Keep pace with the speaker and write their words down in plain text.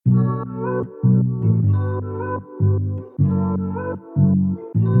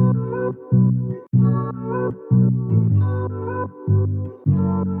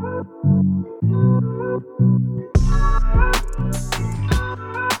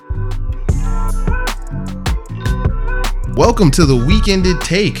Welcome to the Weekended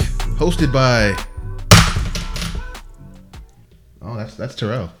Take, hosted by. Oh, that's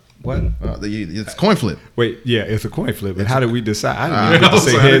Terrell. What? It's coin flip. Wait, yeah, it's a coin flip. But how did we decide? I didn't even get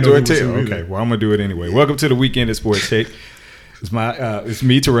to say heads or tails. Okay, well, I'm gonna do it anyway. Welcome to the Weekended Sports Take. It's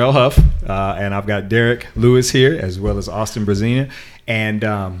me, Terrell Huff, and I've got Derek Lewis here, as well as Austin Brazina. And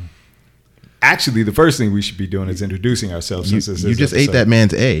actually, the first thing we should be doing is introducing ourselves. You just ate that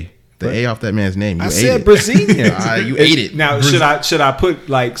man's A. The A off that man's name. You I ate said it. Brazina. You ate it. Now, should I put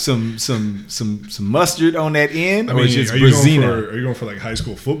like some mustard on that end, or just are Brazina? you going for like high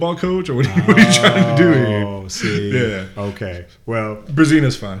school football coach, or what are you trying to do here? Oh, see, Yeah. Okay, well,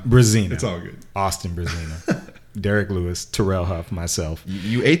 Brazina's fine. Brazina, It's all good. Austin Brazina, Derek Lewis, Terrell Huff, myself.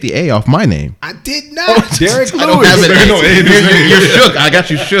 You ate the A off my name. I did not. Derek I don't Lewis. have it. No, You're shook. I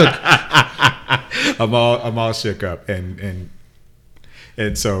got you shook. I'm all shook up, and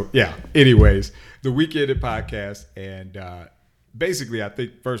so yeah. Anyways, the Weekended podcast, and basically, I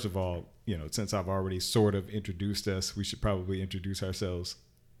think first of all, since I've already sort of introduced us, we should probably introduce ourselves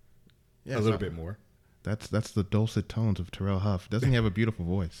a little bit more. That's the dulcet tones of Terrell Huff. Doesn't he have a beautiful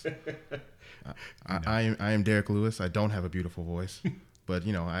voice? I am Derek Lewis. I don't have a beautiful voice, but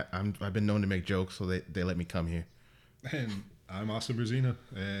I've been known to make jokes, so they let me come here. And I'm Austin Brazina,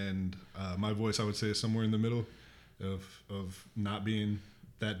 and my voice, I would say, is somewhere in the middle of not being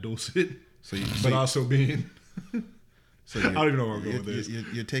that dulcet, but also being. So I don't even know where I'm going with this.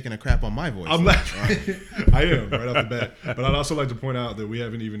 You're taking a crap on my voice. I'm not. I am right off the bat, but I'd also like to point out that we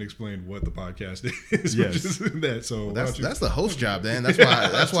haven't even explained what the podcast is. Yes. Which is that. So That's the host job, then.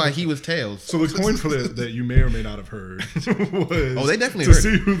 That's why he was tails. So the coin flip that you may or may not have heard was they definitely to heard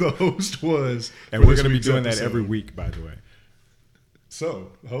see who the host was, And for we're this going to be week's doing that episode. every week, by the way.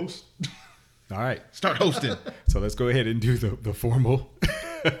 So host. All right. Start hosting. So let's go ahead and do the formal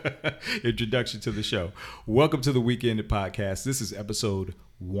introduction to the show. Welcome to the Weekended Podcast. This is episode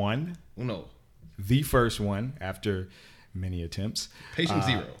 1. Uno. The first one after many attempts. Patient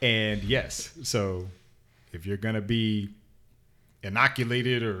zero. And yes, so if you're going to be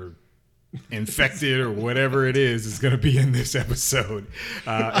inoculated or infected or whatever it is, it's going to be in this episode.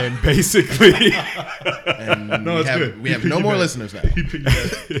 And basically... And No, it's good. we have no more listeners now. He picked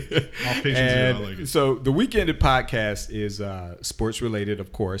that off patient zero. I like it. So the Weekended Podcast is sports related,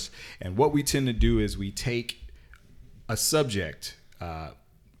 of course. And what we tend to do is we take a subject,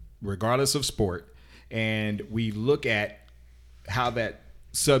 regardless of sport, and we look at how that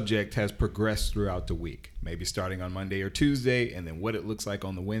subject has progressed throughout the week. Maybe starting on Monday or Tuesday, and then what it looks like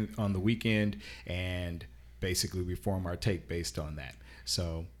on the weekend, and basically we form our take based on that.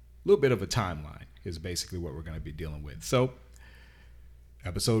 So a little bit of a timeline is basically what we're going to be dealing with. So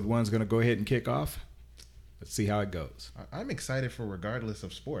episode 1 is going to go ahead and kick off. Let's see how it goes. I'm excited for regardless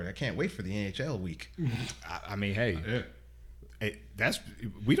of sport. I can't wait for the NHL week. I mean, hey, Yeah.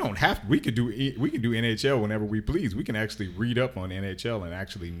 we don't have. We could do NHL whenever we please. We can actually read up on NHL and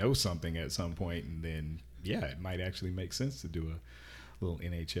actually know something at some point, and then it might actually make sense to do a little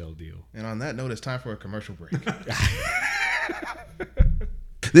NHL deal. And on that note, it's time for a commercial break.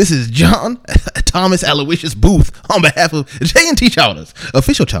 This is John Thomas Aloysius Booth on behalf of J&T Chowders,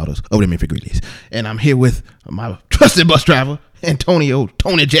 official chowders of the Memphis Grizzlies. And I'm here with my trusted bus driver, Antonio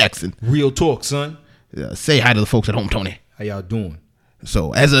Tony Jackson. Real talk, son. Say hi to the folks at home, Tony. How y'all doing?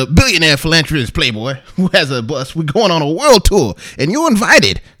 So, as a billionaire philanthropist playboy who has a bus, we're going on a world tour, and you're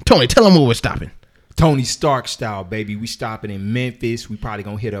invited. Tony, tell them where we're stopping. Tony Stark style, baby. We stopping in Memphis. We probably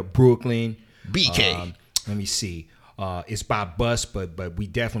gonna hit up Brooklyn. BK. Let me see. It's by bus, but we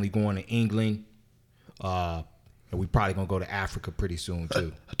definitely going to England. And we probably gonna go to Africa pretty soon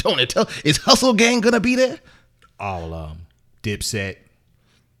too. Tony, is Hustle Gang gonna be there? All Dipset.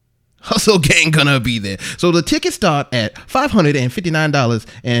 Hustle Gang gonna be there. So the tickets start at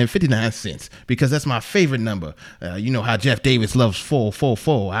 $559.59 because that's my favorite number. You know how Jeff Davis loves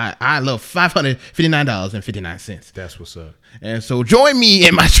 444. I love $559.59. That's what's up. And so join me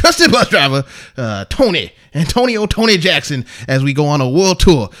and my trusted bus driver, Antonio Tony Jackson, as we go on a world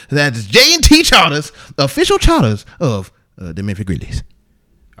tour. That's J&T Charters, official charters of the Memphis Grizzlies.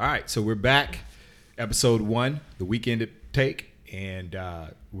 All right, so we're back. Episode 1, the Weekended Take. And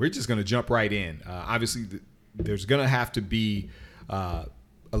we're just going to jump right in. Obviously, there's going to have to be a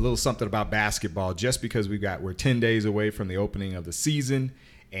little something about basketball just because we're 10 days away from the opening of the season.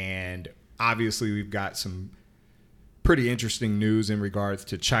 And obviously, we've got some pretty interesting news in regards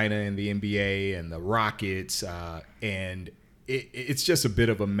to China and the NBA and the Rockets. And it's just a bit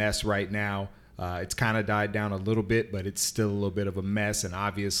of a mess right now. It's kind of died down a little bit, but it's still a little bit of a mess. And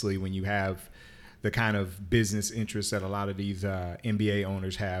obviously, when you have the kind of business interests that a lot of these NBA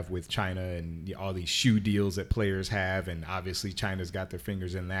owners have with China and all these shoe deals that players have. And obviously China's got their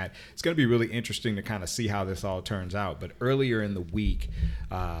fingers in that. It's going to be really interesting to kind of see how this all turns out. But earlier in the week,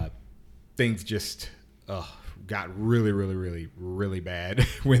 things just got really, really, really, really bad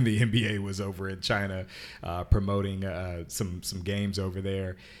when the NBA was over in China promoting some games over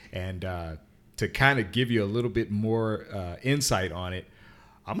there. And to kind of give you a little bit more insight on it,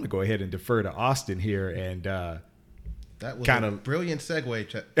 I'm going to go ahead and defer to Austin here. And that was kind a brilliant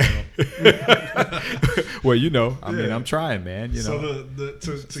segue. Well, I mean, I'm trying, man. So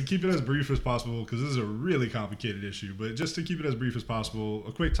to keep it as brief as possible, because this is a really complicated issue, but just to keep it as brief as possible,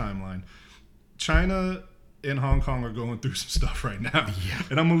 a quick timeline. China and Hong Kong are going through some stuff right now. Yeah.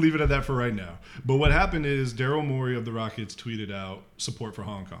 And I'm going to leave it at that for right now. But what happened is Daryl Morey of the Rockets tweeted out support for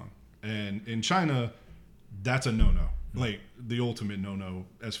Hong Kong. And in China, that's a no-no. Like the ultimate no-no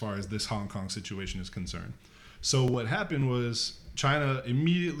as far as this Hong Kong situation is concerned. So what happened was China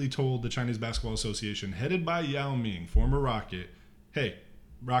immediately told the Chinese Basketball Association, headed by Yao Ming, former Rocket, hey,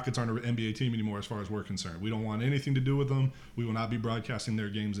 Rockets aren't an NBA team anymore as far as we're concerned. We don't want anything to do with them. We will not be broadcasting their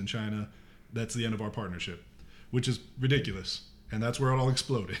games in China. That's the end of our partnership, which is ridiculous. And that's where it all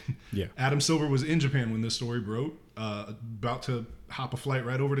exploded. Yeah. Adam Silver was in Japan when this story broke, about to hop a flight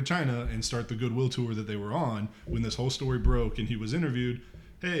right over to China and start the Goodwill tour that they were on when this whole story broke, and he was interviewed.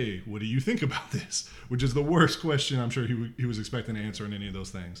 Hey, what do you think about this? Which is the worst question I'm sure he was expecting to answer in any of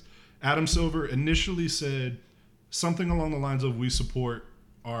those things. Adam Silver initially said something along the lines of, we support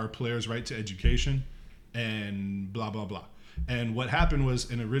our players' right to education and blah, blah, blah. And what happened was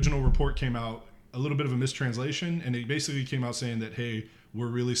an original report came out, a little bit of a mistranslation, and it basically came out saying that, hey, we're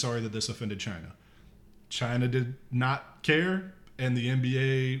really sorry that this offended China. China did not care, and the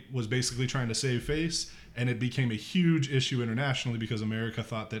NBA was basically trying to save face, and it became a huge issue internationally because America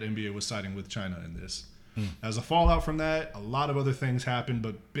thought that NBA was siding with China in this. As a fallout from that, a lot of other things happened,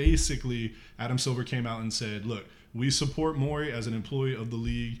 but basically Adam Silver came out and said, look, we support Morey as an employee of the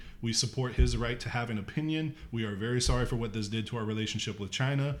league. We support his right to have an opinion. We are very sorry for what this did to our relationship with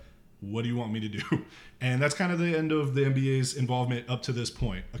China. What do you want me to do? And that's kind of the end of the NBA's involvement up to this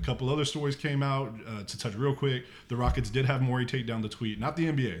point. A couple other stories came out. To touch real quick, the Rockets did have Morey take down the tweet. Not the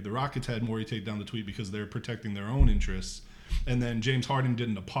NBA. The Rockets had Morey take down the tweet because they're protecting their own interests. And then James Harden did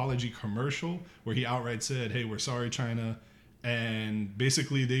an apology commercial where he outright said, hey, we're sorry, China. And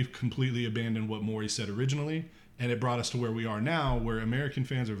basically they've completely abandoned what Morey said originally. And it brought us to where we are now, where American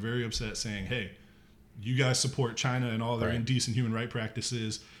fans are very upset saying, hey, you guys support China and all their indecent human rights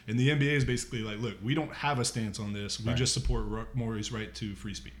practices. And the NBA is basically like, look, we don't have a stance on this. We just support Morey's right to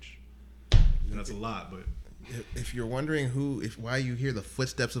free speech. And that's a lot, but... If you're wondering why you hear the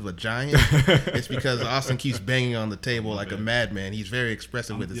footsteps of a giant, it's because Austin keeps banging on the table like a madman. He's very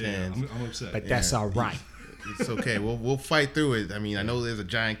expressive with his hands. I'm upset. But that's all right. It's okay. We'll fight through it. I mean, I know there's a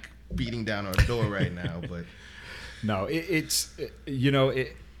giant beating down our door right now, but... No,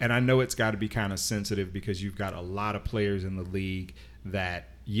 and I know it's got to be kind of sensitive because you've got a lot of players in the league that,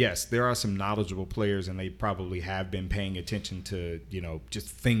 yes, there are some knowledgeable players and they probably have been paying attention to, just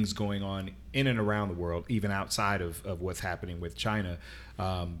things going on in and around the world, even outside of what's happening with China.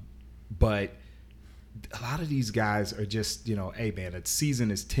 But a lot of these guys are just, hey, man, the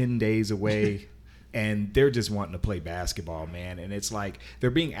season is 10 days away. And they're just wanting to play basketball, man. And it's like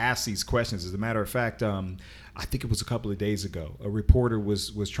they're being asked these questions. As a matter of fact, I think it was a couple of days ago, a reporter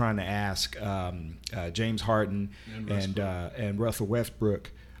was trying to ask James Harden and Russell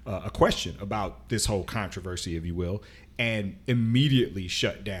Westbrook a question about this whole controversy, if you will, and immediately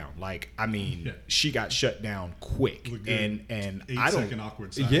shut down. Like, I mean, she got shut down quick. And 8-second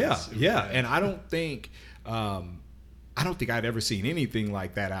awkward Yeah. silence. And I don't think I'd ever seen anything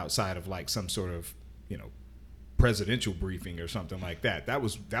like that outside of like some sort of presidential briefing or something like that. That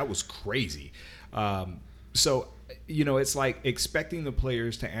was crazy. So it's like expecting the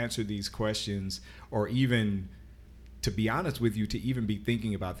players to answer these questions, or even, to be honest with you, to even be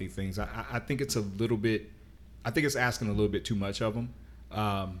thinking about these things. I think it's it's asking a little bit too much of them.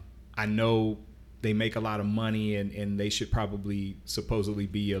 I know they make a lot of money and they should probably supposedly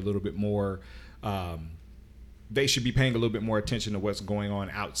be a little bit more, they should be paying a little bit more attention to what's going on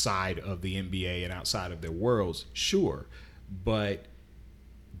outside of the NBA and outside of their worlds, sure. But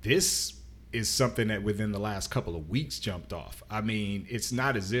this is something that within the last couple of weeks jumped off. I mean, it's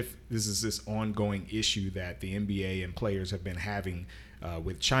not as if this is this ongoing issue that the NBA and players have been having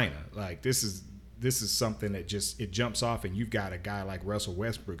with China. Like, this this is something that just it jumps off, and you've got a guy like Russell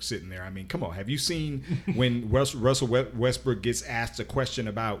Westbrook sitting there. I mean, come on, have you seen when Russell Westbrook gets asked a question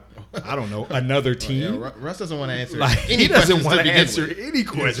about, I don't know, another team? Russ doesn't want to answer Like, any he doesn't questions want to begin answer with. any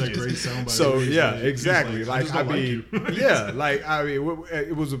questions. It's a great soundbite. So He's yeah, like- exactly. he's Like, just I don't mean, like you. yeah, like I mean,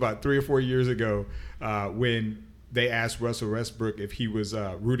 it was about 3 or 4 years ago when they asked Russell Westbrook if he was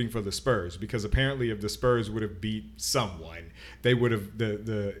rooting for the Spurs, because apparently if the Spurs would have beat someone, they would have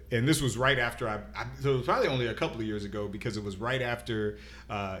and this was right after so it was probably only a couple of years ago, because it was right after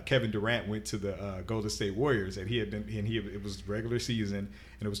Kevin Durant went to the Golden State Warriors, and it was regular season,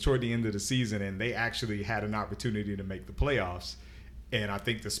 and it was toward the end of the season, and they actually had an opportunity to make the playoffs, and I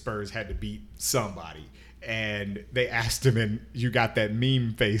think the Spurs had to beat somebody, and they asked him, and you got that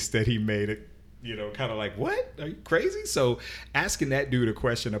meme face that he made, you know, kind of like, what? Are you crazy? So asking that dude a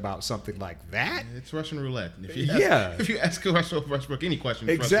question about something like that, It's Russian roulette. If Yeah. If you ask Russell Westbrook any question,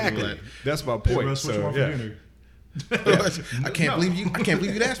 it's exactly. Russian That's my Hey, point. Russ, what you So, want for yeah. dinner? roulette. I can't believe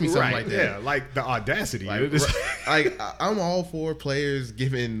you'd ask me something Right, like that. yeah, like the audacity. Like, I'm all for players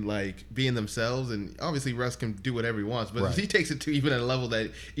giving, like, being themselves, and obviously Russ can do whatever he wants, but Right. he takes it to even at a level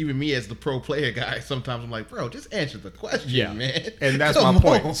that even me as the pro player guy, sometimes I'm like, bro, just answer the question, yeah, man. and that's Come my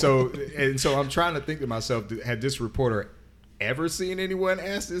point. on. So I'm trying to think to myself, had this reporter ever seen anyone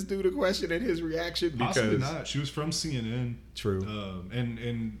ask this dude a question and his reaction? Possibly Because not. She was from CNN. True.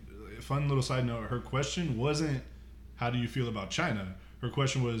 And fun little side note, her question wasn't, how do you feel about China? Her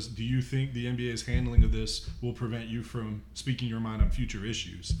question was, do you think the NBA's handling of this will prevent you from speaking your mind on future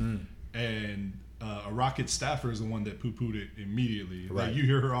issues? And a Rockets staffer is the one that poo-pooed it immediately. Right. Like, you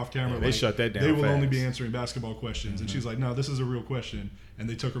hear her off camera. Yeah, they like, shut that down They will only fast. be answering basketball questions. And she's like, no, this is a real question. And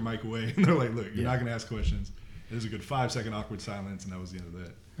they took her mic away. And they're like, look, you're not going to ask questions. There's a good 5-second awkward silence, and that was the end of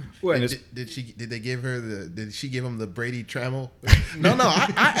that. well, and Did they give her did she give him the Brady Trammell? No,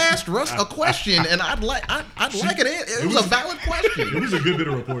 I asked Russ a question, and I'd like it. It was a valid It question. was a good bit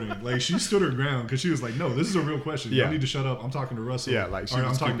of reporting. Like, she stood her ground because she was like, no, this is a real question. Yeah. You need to shut up. I'm talking to Russell. Yeah, like, she Or I'm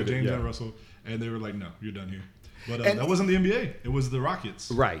was talking to keeping it, James yeah. and Russell. And they were like, no, you're done here. But And- that wasn't the NBA. It was the Rockets.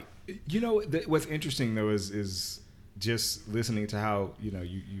 Right. You know, what's interesting though is just listening to how, you know,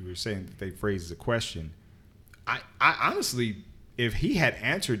 you were saying that they phrased the question. I honestly, if he had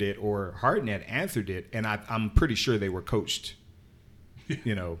answered it or Harden had answered it, and I'm pretty sure they were coached,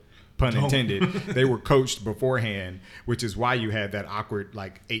 you know, pun intended, they were coached beforehand, which is why you had that awkward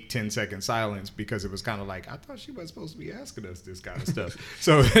like 8-10 second silence, because it was kind of like, I thought she was supposed to be asking us this kind of stuff.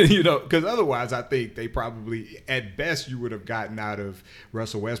 So, you know, because otherwise I think they probably, at best, you would have gotten out of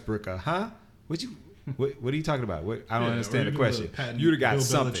Russell Westbrook what are you talking about? What, I don't Yeah, understand or the even question. the Patton- You'd have got Bill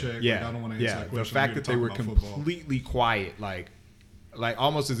something. Belichick, like, Yeah, I don't wanna answer yeah. that The question. fact We're that they were talking about football. completely quiet, like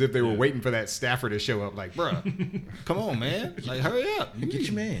almost as if they were waiting for that staffer to show up. Like, bruh, come on, man, like hurry up, Get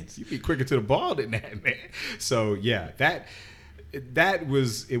your mans. You be quicker to the ball than that, man. So yeah, that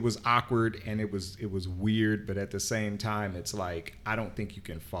was awkward, and it was weird, but at the same time, it's like I don't think you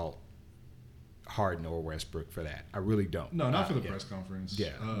can fault Harden or Westbrook for that. I really don't. No, not for the yeah. press conference.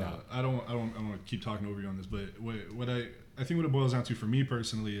 Yeah, no. I don't want to keep talking over you on this, but what I think what it boils down to for me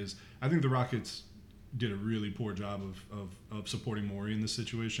personally is I think the Rockets did a really poor job of supporting Morey in this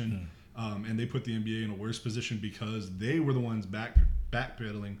situation, and they put the NBA in a worse position because they were the ones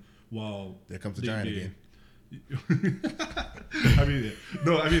backpedaling while There comes the giant again. I mean,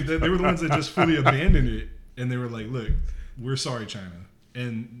 no, I mean they were the ones that just fully abandoned it, and they were like, "Look, we're sorry, China."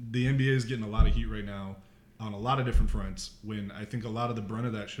 And the NBA is getting a lot of heat right now on a lot of different fronts, when I think a lot of the brunt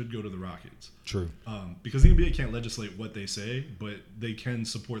of that should go to the Rockets. True. Because the NBA can't legislate what they say, but they can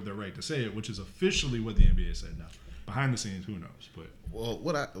support their right to say it, which is officially what the NBA said. Now, behind the scenes, who knows? But Well,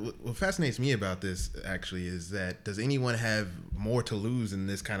 what fascinates me about this actually is that does anyone have more to lose in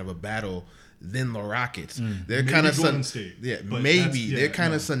this kind of a battle than the Rockets? They're Maybe kind of Golden State, yeah, but maybe that's- yeah, they're kind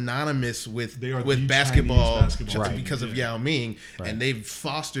no. of synonymous with They are the basketball, Chinese basketball Right. because of yeah. Yao Ming, Right. and they've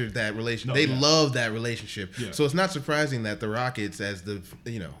fostered that relationship. No, They yeah. love that relationship, Yeah. so it's not surprising that the Rockets, as the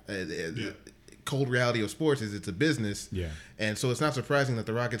cold reality of sports is it's a business. Yeah. And so it's not surprising that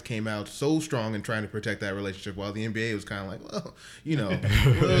the Rockets came out so strong in trying to protect that relationship, while the NBA was kind of like, well,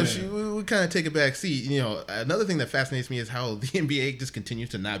 we kind of take a back seat. You know, another thing that fascinates me is how the NBA just continues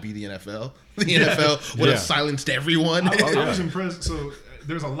to not be the NFL. The NFL would Yeah. have silenced everyone. I was impressed. So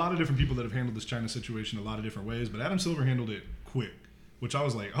there's a lot of different people that have handled this China situation a lot of different ways, but Adam Silver handled it quick, which I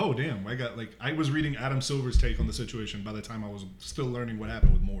was like, oh damn! I was reading Adam Silver's take on the situation by the time I was still learning what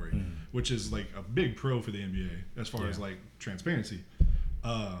happened with Morey, which is like a big pro for the NBA as far as like transparency.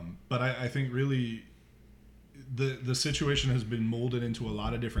 But I think really the situation has been molded into a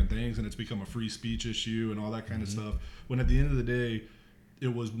lot of different things, and it's become a free speech issue and all that kind of stuff. When at the end of the day,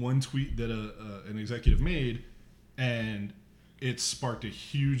 it was one tweet that an executive made, and it sparked a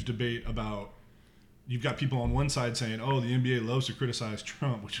huge debate about. You've got people on one side saying, "Oh, the NBA loves to criticize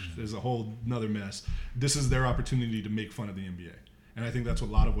Trump," which is a whole nother mess. This is their opportunity to make fun of the NBA, and I think that's a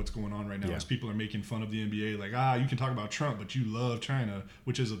lot of what's going on right now. Is people are making fun of the NBA, like, you can talk about Trump, but you love China,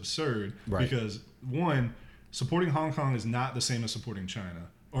 which is absurd. Right. Because one, supporting Hong Kong is not the same as supporting China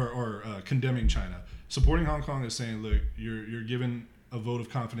or condemning China. Supporting Hong Kong is saying, look, you're giving a vote of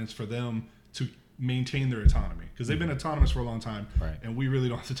confidence for them to maintain their autonomy, because they've been autonomous for a long time, Right. and we really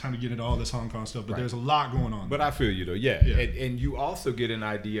don't have the time to get into all this Hong Kong stuff, but there's a lot going on. But I feel you though, yeah. And you also get an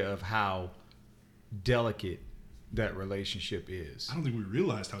idea of how delicate that relationship is. I don't think we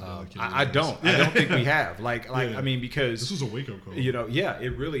realized how delicate it I is. don't. I don't think we have. I mean, because This was a wake-up call.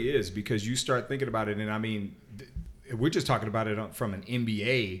 it really is, because you start thinking about it, and I mean, we're just talking about it from an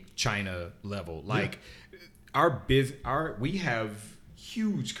NBA China level. Like we have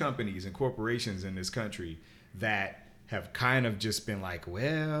huge companies and corporations in this country that have kind of just been like,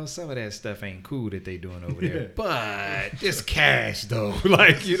 well, some of that stuff ain't cool that they doing over there, but this cash though,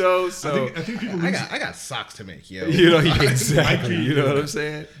 So I think people I got socks to make, yo. exactly. You know what I'm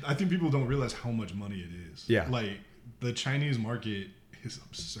saying? I think people don't realize how much money it is. Yeah. Like, the Chinese market is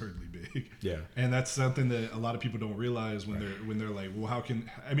absurdly big. Yeah. And that's something that a lot of people don't realize when they're like, well,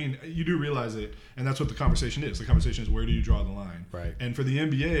 I mean, you do realize it, and that's what the conversation is. The conversation is, where do you draw the line? Right. And for the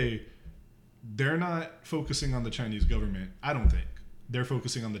NBA, they're not focusing on the Chinese government, I don't think. They're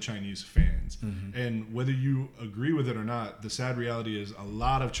focusing on the Chinese fans. Mm-hmm. And whether you agree with it or not, the sad reality is a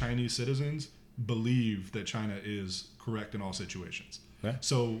lot of Chinese citizens believe that China is correct in all situations. Yeah.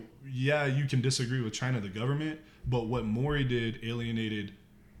 So, yeah, you can disagree with China, the government, but what Maury did alienated,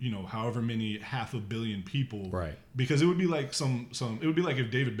 however many 500 million people. Right. Because it would be like it would be like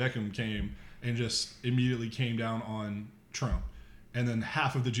if David Beckham came and just immediately came down on Trump, and then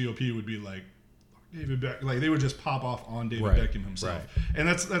half of the GOP would be like, David Beckham, like they would just pop off on David Beckham himself. Right. And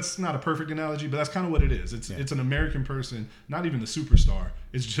that's not a perfect analogy, but that's kind of what it is. It's an American person, not even the superstar.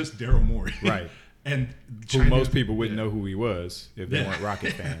 It's just Daryl Morey. Right. And who most people wouldn't know who he was if they weren't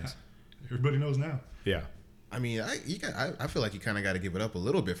Rocket fans. Everybody knows now. Yeah. I mean, I feel like you kind of got to give it up a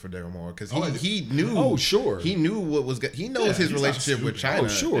little bit for Daryl Morey, because he knew. Oh, sure. He knew what was. He knows his relationship with China. Oh,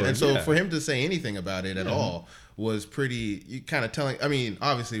 sure. And so for him to say anything about it at all was pretty kind of telling. I mean,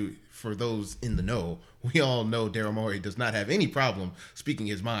 obviously, for those in the know, we all know Daryl Morey does not have any problem speaking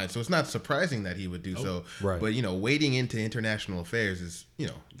his mind. So it's not surprising that he would do so. Right. But wading into international affairs is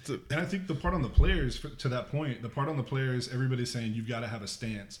and I think the part on the players, to that point, the part on the players, everybody's saying you've got to have a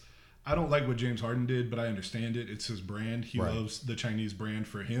stance. I don't like what James Harden did, but I understand it. It's his brand. He loves the Chinese brand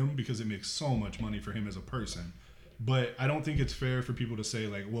for him because it makes so much money for him as a person. But I don't think it's fair for people to say,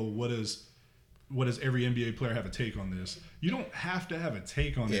 like, well, what does every NBA player have a take on this? You don't have to have a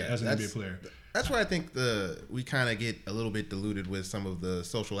take on it as an NBA player. That's where I think we kind of get a little bit diluted with some of the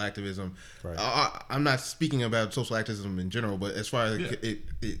social activism. Right. I'm not speaking about social activism in general, but as far as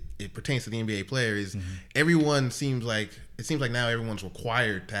it pertains to the NBA players, everyone seems like now everyone's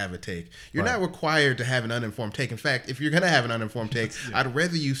required to have a take. You're not required to have an uninformed take. In fact, if you're gonna have an uninformed take, I'd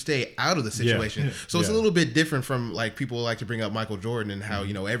rather you stay out of the situation. Yeah. So it's a little bit different from, like, people like to bring up Michael Jordan and how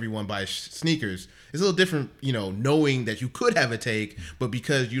everyone buys sneakers. It's a little different, knowing that you could have a take, but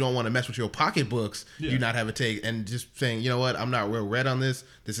because you don't want to mess with your pocketbooks, you not have a take, and just saying, you know what, I'm not real red on this.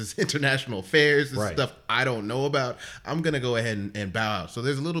 This is international affairs. This is stuff I don't know about. I'm gonna go ahead and bow out. So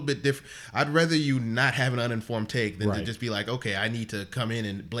there's a little bit different. I'd rather you not have an uninformed take than to just be like, okay, I need to come in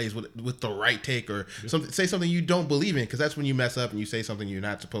and blaze with the right take, or say something you don't believe in, because that's when you mess up and you say something you're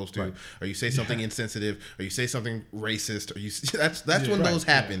not supposed to, or you say something insensitive, or you say something racist, or that's when those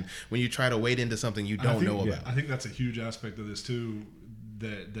happen, when you try to wade into something you don't know about. I think that's a huge aspect of this too,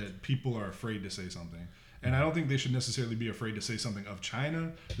 that people are afraid to say something. And I don't think they should necessarily be afraid to say something of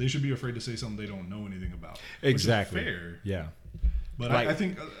China. They should be afraid to say something they don't know anything about. Exactly. Which is fair. Yeah. But I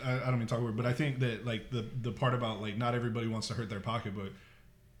think I don't mean to talk about it, but I think that, like, the part about, like, not everybody wants to hurt their pocketbook,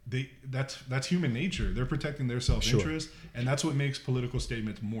 that's human nature. They're protecting their self-interest, and that's what makes political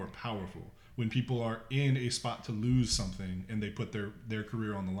statements more powerful. When people are in a spot to lose something and they put their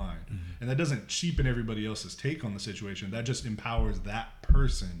career on the line. And that doesn't cheapen everybody else's take on the situation. That just empowers that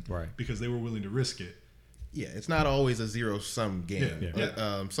person because they were willing to risk it. Yeah, it's not always a zero-sum game.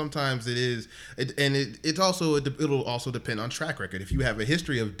 Yeah. Sometimes it is, it'll also depend on track record. If you have a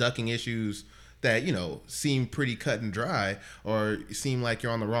history of ducking issues that, you know, seem pretty cut and dry or seem like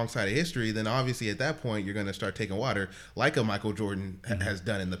you're on the wrong side of history, then obviously at that point you're going to start taking water like a Michael Jordan has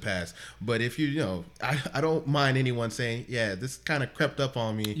done in the past. But if you know, I don't mind anyone saying, yeah, this kind of crept up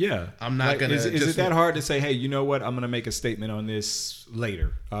on me. Yeah. I'm not Like, going to. Is it that hard to say, hey, you know what? I'm going to make a statement on this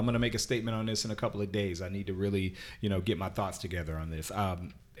later. I'm going to make a statement on this in a couple of days. I need to really, you know, get my thoughts together on this.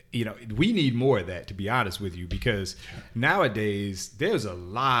 You know, we need more of that, to be honest with you, because nowadays there's a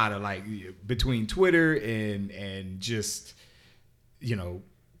lot of like between Twitter and just, you know,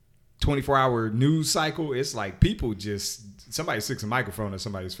 24-hour news cycle. It's like people just, somebody sticks a microphone in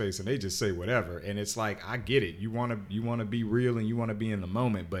somebody's face and they just say whatever. And it's like, I get it. You want to be real and you want to be in the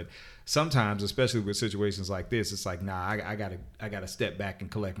moment. But sometimes, especially with situations like this, it's like, nah, I gotta step back and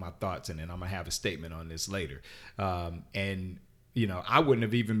collect my thoughts, and then I'm gonna have a statement on this later. And you know, I wouldn't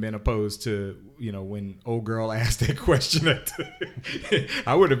have even been opposed to, you know, when old girl asked that question.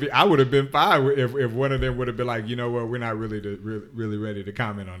 I would have been fine if one of them would have been like, you know what, we're not really ready to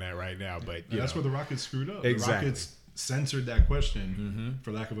comment on that right now. But that's where the Rockets screwed up. Exactly. The Rockets censored that question,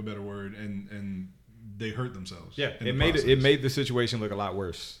 for lack of a better word, and they hurt themselves. Yeah, in it made the situation look a lot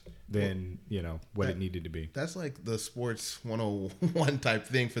worse than, you know, what it needed to be. That's like the sports 101 type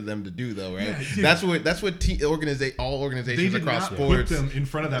thing for them to do, though, right? Yeah. That's what all organizations They did across not sports. put them in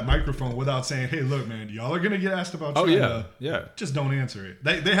front of that microphone without saying, "Hey, look, man, y'all are gonna get asked about Oh, China. yeah. Just don't answer it."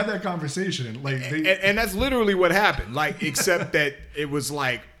 They had that conversation, like And that's literally what happened. Like, except that it was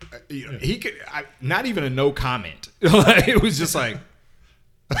like, you know, he could not even a no comment. Like, it was just like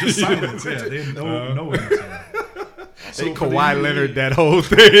just silence. Yeah, they had no answer. they for the Kawhi NBA Leonard that whole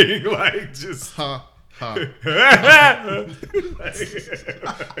thing. Like, just Ha, ha.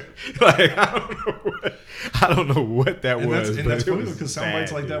 like I don't know what that And was. that's, but that's it funny was because sound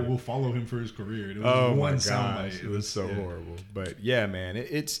bites bad, like that dude. will follow him for his career. It was Oh one my sound gosh, bite. it was so yeah. horrible. But yeah, man,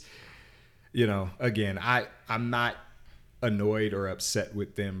 it's, you know, again, I'm not annoyed or upset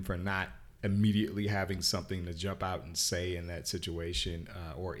with them for not immediately having something to jump out and say in that situation,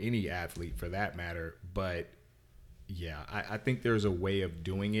 or any athlete for that matter. But yeah, I think there's a way of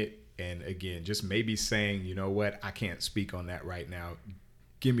doing it. And again, just maybe saying, you know what, I can't speak on that right now.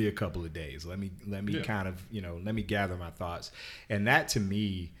 Give me a couple of days. Let me kind of, you know, let me gather my thoughts. And that, to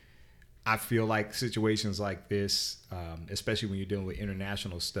me, I feel like situations like this, especially when you're dealing with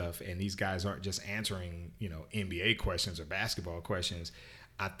international stuff and these guys aren't just answering, you know, NBA questions or basketball questions,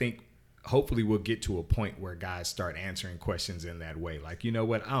 I think hopefully we'll get to a point where guys start answering questions in that way. Like, you know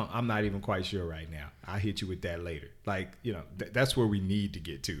what, I'm not even quite sure right now. I'll hit you with that later. Like, you know, that's where we need to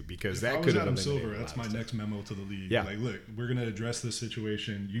get to, because If I that was could have Adam eliminated Silver, a that's lot my of next memo to the league. Yeah. Like, look, we're going to address this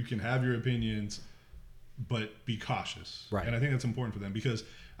situation. You can have your opinions, but be cautious. Right. And I think that's important for them, because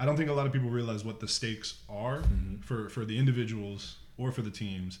I don't think a lot of people realize what the stakes are for the individuals or for the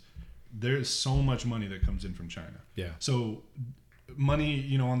teams. There's so much money that comes in from China. Yeah. So money,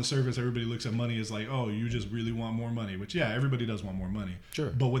 you know, on the surface, everybody looks at money as like, oh, you just really want more money, which, yeah, everybody does want more money. Sure.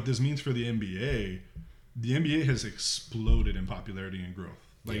 But what this means for the NBA has exploded in popularity and growth.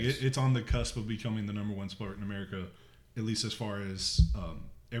 Like, Yes. it's on the cusp of becoming the number one sport in America, at least as far as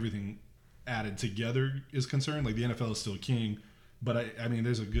everything added together is concerned. Like, the NFL is still king, but I mean,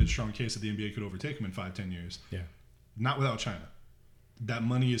 there's a good, strong case that the NBA could overtake them in 5-10 years. Yeah. Not without China. That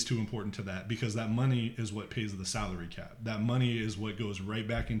money is too important to that, because that money is what pays the salary cap. That money is what goes right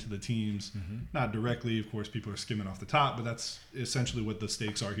back into the teams. Not directly, of course, people are skimming off the top, but that's essentially what the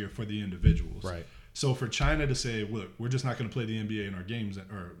stakes are here for the individuals. Right. So for China to say, look, we're just not going to play the NBA in our games,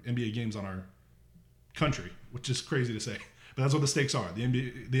 or NBA games on our country, which is crazy to say, but that's what the stakes are. The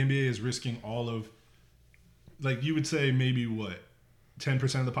NBA is risking all of, like, you would say maybe what,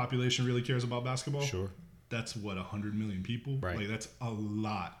 10% of the population really cares about basketball? Sure. That's what, 100 million people? Right. Like, that's a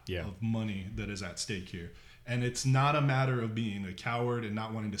lot Yeah. of money that is at stake here. And it's not a matter of being a coward and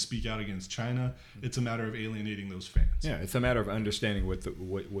not wanting to speak out against China. It's a matter of alienating those fans. Yeah, it's a matter of understanding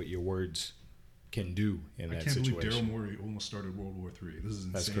what your words can do in I that can't believe situation. Daryl Morey almost started World War III. This is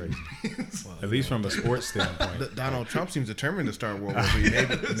That's insane. crazy. At least from a sports standpoint. Donald Trump seems determined to start World War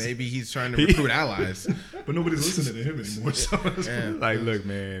III. Maybe he's trying to recruit allies. But nobody's listening to him anymore. So Yeah. Like, look,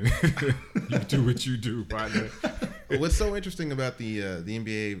 man, you do what you do, partner. But what's so interesting about the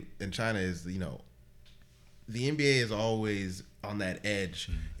NBA in China is, you know, the NBA is always on that edge.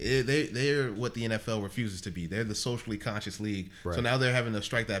 They're what the NFL refuses to be. They're the socially conscious league. Right. So now they're having to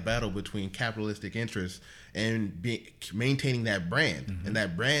strike that battle between capitalistic interests and maintaining that brand. And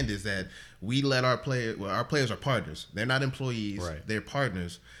that brand is that we let our players are partners. They're not employees. Right. They're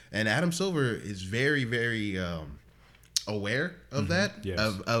partners. And Adam Silver is very, very aware of that, Yes.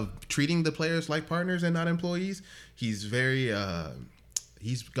 of treating the players like partners and not employees. He's very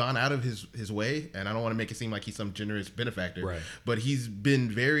he's gone out of his way, and I don't want to make it seem like he's some generous benefactor, Right. but he's been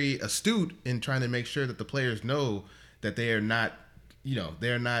very astute in trying to make sure that the players know that they are not,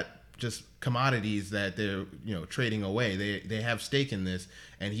 they're not just commodities that they're, trading away. They have stake in this,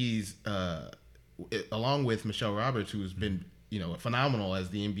 and he's along with Michelle Roberts, who's been phenomenal as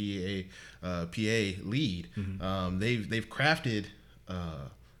the NBA PA lead. They've crafted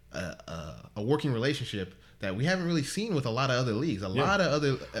a working relationship that we haven't really seen with a lot of other leagues.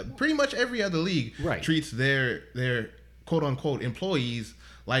 Pretty much every other league Right. treats their quote unquote employees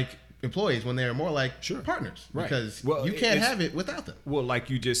like employees when they're more like partners, Right. because Well, you can't it's- have it without them. Well, like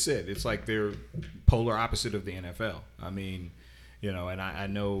you just said, it's like they're polar opposite of the NFL. I mean, and I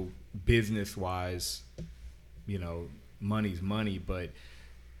know business wise, money's money, but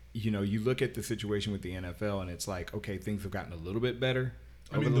you look at the situation with the NFL and it's like, okay, things have gotten a little bit better.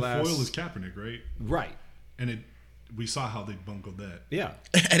 I mean, the foil is Kaepernick, right? Right. And we saw how they bungled that. Yeah.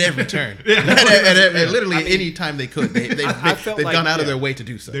 At every turn, at literally any time they could, they've felt like- gone out of yeah. their way to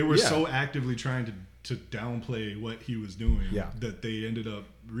do so. They were Yeah. so actively trying to downplay what he was doing that they ended up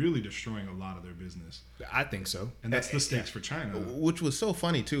really destroying a lot of their business. I think so. And that's the stakes for China. Which was so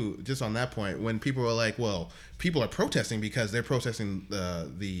funny too, just on that point, when people were like, "Well, people are protesting because they're protesting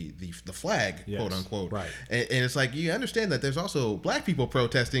the flag, Yes, quote unquote." right. And it's like you understand that there's also black people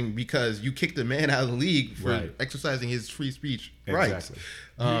protesting because you kicked a man out of the league for Right. exercising his free speech rights. Exactly.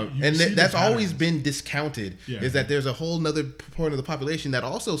 You And see the that's always patterns. been discounted. Yeah. Is that there's a whole nother part of the population that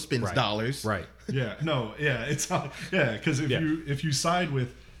also spends Right. dollars. Right. It's not, because if you side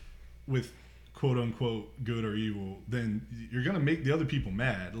with quote unquote good or evil, then you're gonna make the other people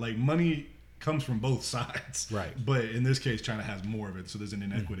mad. Like, money comes from both sides, Right. But in this case, China has more of it, so there's an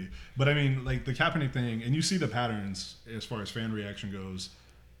inequity. But I mean, like the Kaepernick thing, and you see the patterns as far as fan reaction goes.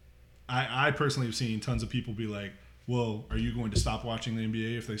 I personally have seen tons of people be like, well, are you going to stop watching the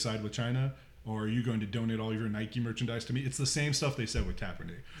NBA if they side with China? Or are you going to donate all your Nike merchandise to me? It's the same stuff they said with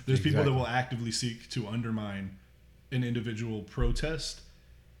Kaepernick. There's people that Exactly. will actively seek to undermine an individual protest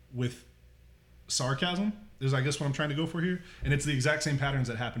with sarcasm, is I guess what I'm trying to go for here. And it's the exact same patterns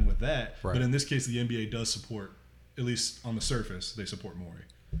that happen with that. Right. But in this case, the NBA does support, at least on the surface, they support Maury.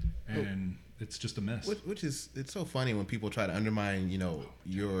 And it's just a mess. Which is, it's so funny when people try to undermine,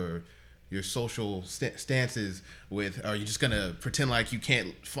 your social stances with, are you just gonna pretend like you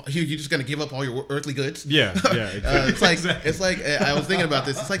can't? You're just gonna give up all your earthly goods? Yeah. Yeah. It's like I was thinking about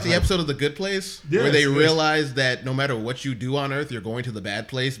this. It's like the episode of The Good Place where Yes, they yes. realize that no matter what you do on Earth, you're going to the bad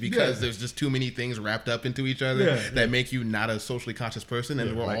place because Yeah. there's just too many things wrapped up into each other Yeah, that make you not a socially conscious person,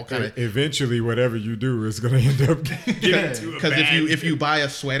 and we're all kind of. Eventually, whatever you do is going to end up getting to a Because bad if you buy a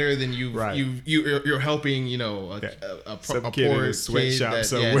sweater, then Right. you're helping Some a kid in poor a sweatshop kid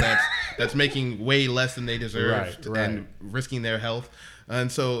somewhere. that's making way less than they deserve Right, right. and risking their health.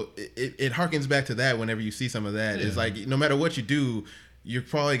 And so it harkens back to that whenever you see some of that. It's like no matter what you do, you're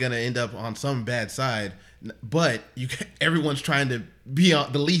probably gonna end up on some bad side. But everyone's trying to be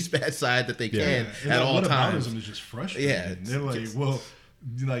on the least bad side that they can And at all what about times. them is just frustrating. Yeah, They're like, well,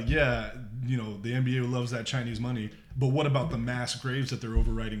 like, the NBA loves that Chinese money, but what about the mass graves that they're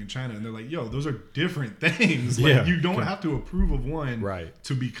overriding in China? And they're like, yo, those are different things. Like, Yeah. you don't have to approve of one Right.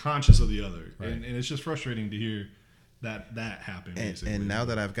 to be conscious of the other. Right. And it's just frustrating to hear that happen. Basically. And now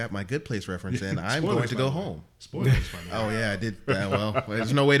that I've got my Good Place reference in, I'm Spoilers, going to by go the way. home. Spoilers, by the way. Oh yeah, I did. Well,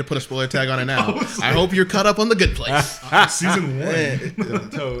 there's no way to put a spoiler tag on it now. I hope you're caught up on The Good Place. Season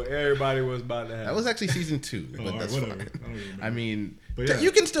 1. So everybody was about to have. That was actually season 2, Oh, but all that's right, whatever. fine. I don't even I mean, But yeah.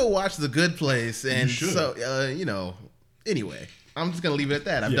 you can still watch The Good Place, and should. so anyway, I'm just gonna leave it at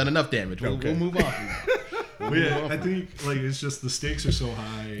that. I've done enough damage. We'll move on. From that. But yeah, I think like it's just the stakes are so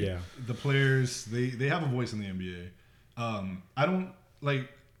high. Yeah. The players they have a voice in the NBA. I don't like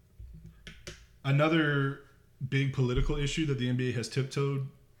another big political issue that the NBA has tiptoed,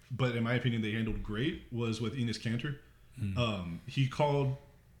 but in my opinion they handled great was with Enes Kanter. He called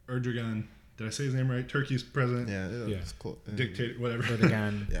Erdogan. Did I say his name right? Turkey's president, Yeah, it's cool. dictator, whatever.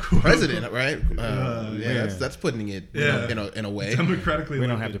 Again, Yeah. President, right? yeah. That's putting it Yeah. in a way. Democratically we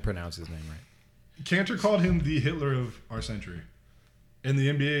don't elected. have to pronounce his name right. Cantor called him the Hitler of our century, and the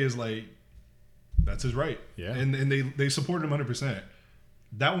NBA is like, that's his right. Yeah. and they supported him 100%.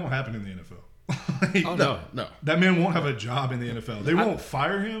 That won't happen in the NFL. Like, Oh, No. that man won't have a job in the NFL. They won't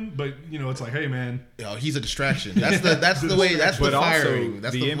fire him, but it's like, hey man, He's a distraction. That's the way. That's the But also, firing.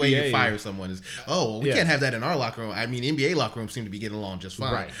 That's the way you NBA fire someone. Is we Yeah. can't have that in our locker room. I mean, NBA locker rooms seem to be getting along just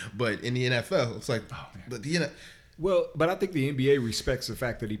fine. Right. But in the NFL, it's like, but Well, but I think the NBA respects the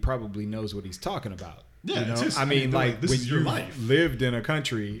fact that he probably knows what he's talking about. Yeah, You know? it's his, I mean, like this when is your you life. lived in a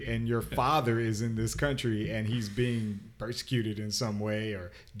country and your father is in this country and he's being persecuted in some way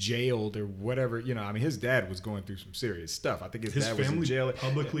or jailed or whatever. You know, I mean, his dad was going through some serious stuff. I think his His dad was in family jail.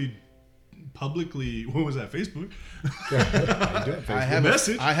 publicly, what was that? Facebook.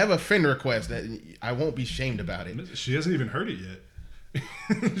 I have a friend request that I won't be shamed about it. She hasn't even heard it yet.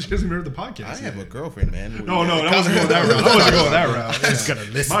 She hasn't even heard the podcast. I have yet. a girlfriend, man. No, that wasn't going that route. I wasn't going that route. Just gonna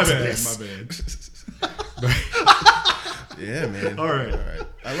listen My to bad. this. My bad. Yeah, man. All right.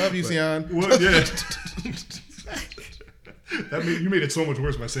 I love you, Sion. What? Yeah. You made it so much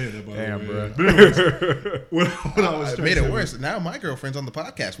worse by saying that, by Damn, the way. bro. But anyways, what I was It trying made to it say worse. Now my girlfriend's on the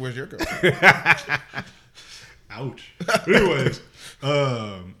podcast. Where's your girlfriend? Ouch. But anyways,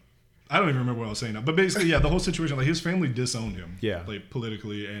 I don't even remember what I was saying now. But basically, yeah, the whole situation, like his family disowned him. Yeah. Like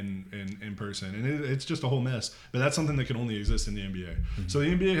politically and in person. And it's just a whole mess. But that's something that can only exist in the NBA. Mm-hmm. So the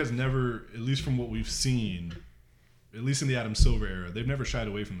NBA has never, at least from what we've seen, at least in the Adam Silver era, they've never shied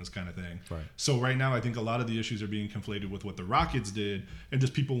away from this kind of thing. Right. So right now, I think a lot of the issues are being conflated with what the Rockets did and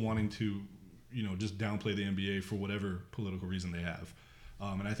just people wanting to, just downplay the NBA for whatever political reason they have.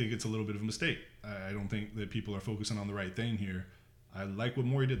 And I think it's a little bit of a mistake. I don't think that people are focusing on the right thing here. I like what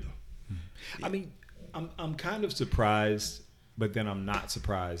Morey did, though. I mean, I'm kind of surprised, but then I'm not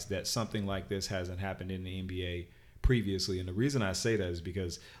surprised that something like this hasn't happened in the NBA previously. And the reason I say that is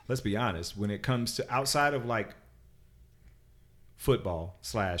because, let's be honest, when it comes to outside of like football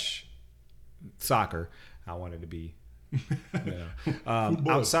 / soccer, I wanted to be,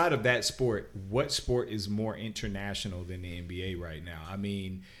 outside of that sport, what sport is more international than the NBA right now? I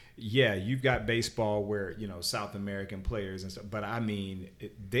mean, yeah, you've got baseball where, South American players and stuff, but I mean,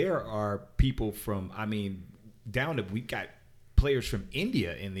 there are people from, down to, we got players from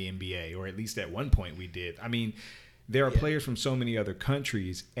India in the NBA, or at least at one point we did. I mean, there are players from so many other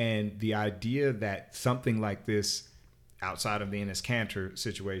countries, and the idea that something like this, outside of the Enes Kanter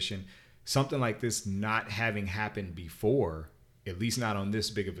situation, something like this not having happened before, at least not on this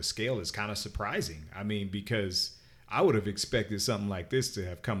big of a scale, is kind of surprising. I mean, because I would have expected something like this to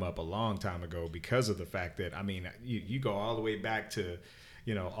have come up a long time ago because of the fact that, you go all the way back to,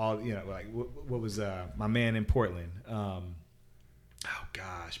 like what was my man in Portland?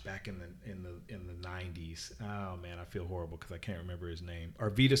 Back in the 90s. Oh man, I feel horrible because I can't remember his name.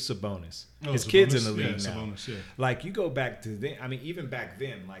 Arvydas Sabonis. His kid's in the league now. Sabonis, yeah. Like you go back to then. Even back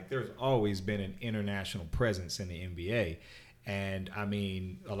then, like there's always been an international presence in the NBA, and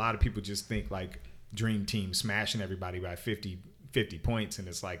a lot of people just think like Dream Team smashing everybody by 50 points, and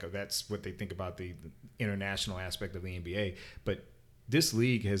it's like that's what they think about the international aspect of the NBA. But this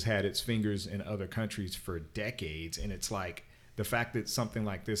league has had its fingers in other countries for decades, and it's like, the fact that something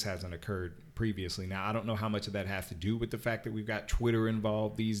like this hasn't occurred previously. Now, I don't know how much of that has to do with the fact that we've got Twitter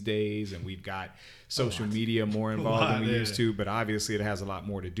involved these days and we've got social media more involved than we used to, but obviously it has a lot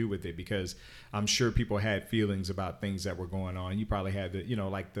more to do with it because I'm sure people had feelings about things that were going on. You probably had the,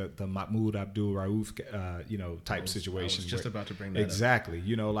 like the Mahmoud Abdul Rauf, type situation. I was just about to bring that exactly.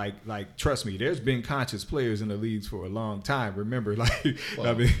 up. Like trust me, there's been conscious players in the leagues for a long time. Remember,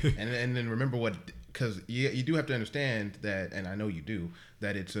 and then remember what. Because you do have to understand that, and I know you do,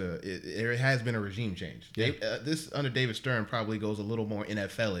 that it has been a regime change. Yeah. This under David Stern probably goes a little more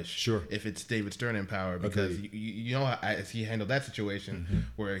NFL-ish. Sure. If it's David Stern in power, because you know how he handled that situation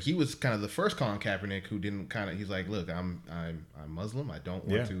where he was kind of the first Colin Kaepernick who didn't he's like, look, I'm Muslim. I don't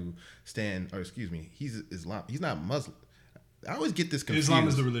want to stand, or excuse me, he's Islam. He's not Muslim. I always get this confused. Islam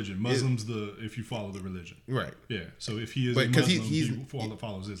is the religion. Muslim's if you follow the religion. Right. Yeah. So if he is But a 'cause Muslim, he's he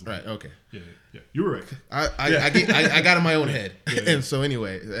follows Islam. Right. Okay. Yeah. You were right. I got in my own head, and so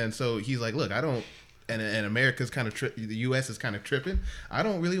anyway, and so he's like, look, I don't, and America's kind of the U.S. is kind of tripping. I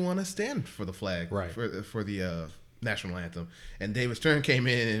don't really want to stand for the flag, right, for the national anthem. And David Stern came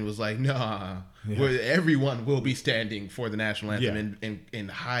in and was like, nah, everyone will be standing for the national anthem in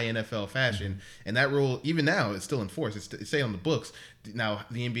high NFL fashion. And that rule, even now, is still in force. It's say on the books. Now,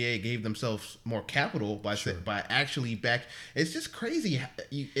 the NBA gave themselves more capital by actually back. It's just crazy.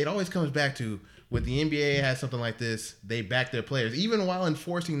 It always comes back to, when the NBA has something like this, they back their players. Even while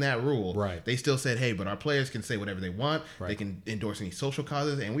enforcing that rule, they still said, hey, but our players can say whatever they want. Right. They can endorse any social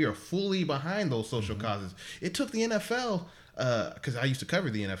causes, and we are fully behind those social causes. It took the NFL, because I used to cover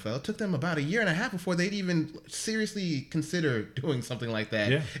the NFL, it took them about a year and a half before they'd even seriously consider doing something like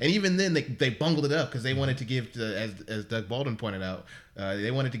that. Yeah. And even then, they bungled it up because they wanted to give to, as Doug Baldwin pointed out,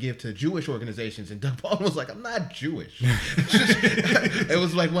 they wanted to give to Jewish organizations, and Doug Baldwin was like, I'm not Jewish. It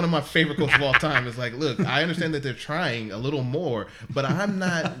was like one of my favorite quotes of all time. It's like, look, I understand that they're trying a little more, but I'm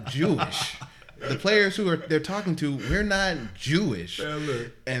not Jewish. the players who they're talking to, we're not Jewish,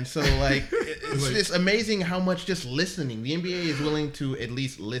 and so like it's just amazing how much just listening the NBA is willing to at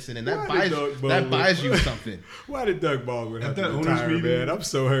least listen, and that buys you something. Why did Doug Baldwin have that to owners retire, meeting? man? I'm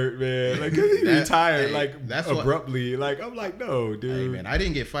so hurt, man. Like, 'cause he retired like that's abruptly. Like, I'm like, no, dude. Hey man, I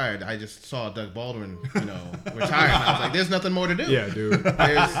didn't get fired. I just saw Doug Baldwin, retire, and I was like, "There's nothing more to do." Yeah, dude.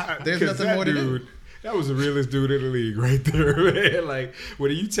 There's 'Cause nothing more to do. That was the realest dude in the league right there, man. Like,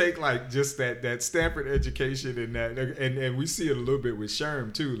 when you take like just that Stanford education and we see it a little bit with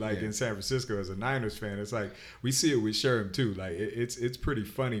Sherm too, like in San Francisco as a Niners fan, it's like we see it with Sherm too. Like it's pretty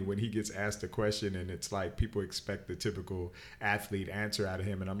funny when he gets asked a question and it's like people expect the typical athlete answer out of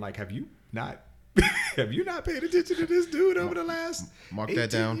him, and I'm like, have you not paid attention to this dude over the last Mark that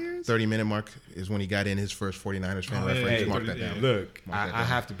down. years? 30-minute mark is when he got in his first 49ers fan reference. hey, Mark that down. Look, Mark that I down.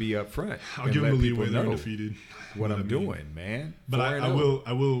 have to be up front. I'll and give let him a people leeway. They're know undefeated. what I I'm mean, doing, man. But I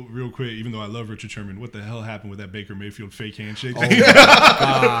 4-0. will real quick, even though I love Richard Sherman, what the hell happened with that Baker Mayfield fake handshake? Oh my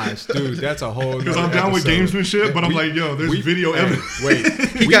gosh, dude, that's a whole. Because I'm down with gamesmanship, but I'm like, yo, there's video evidence. Wait,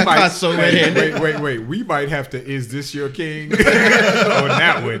 He got caught so red-handed. Wait. We might have to. Is this your king? On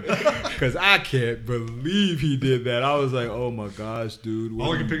that one, because I can't believe he did that. I was like, oh my gosh, dude.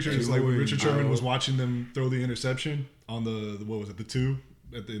 All I can picture is like when doing, Richard Sherman bro? was watching them throw the interception on the what was it, the 2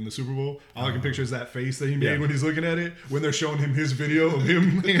 in the Super Bowl. All I can picture is that face that he made when he's looking at it when they're showing him his video of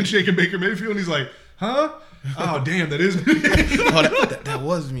him handshaking Baker Mayfield, and he's like, huh? Oh damn, that is me. That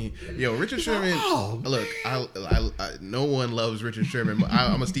was me. Yo, Richard Sherman. Look, I no one loves Richard Sherman.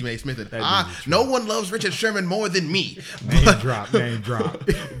 I'm a Stephen A. Smith. No one loves Richard Sherman more than me. Name drop.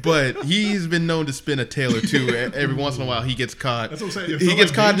 But he's been known to spin a tale or two. Every once in a while, he gets caught. That's what I'm saying. It He felt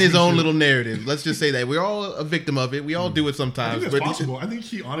gets like caught in his own gamesmanship. little narrative. Let's just say that we're all a victim of it. We all do it I sometimes. think that's But possible. I think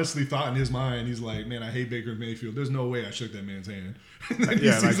he honestly thought in his mind, he's like, man, I hate Baker Mayfield. There's no way I shook that man's hand. Like, he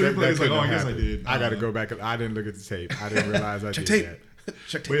Yeah, sees like the that. play, he's like, couldn't oh, I have guess I happened. did. I got to go back. I didn't look at the tape. I didn't realize I check did tape. that.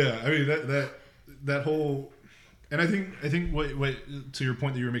 Check But tape. yeah, I mean that whole, and I think what to your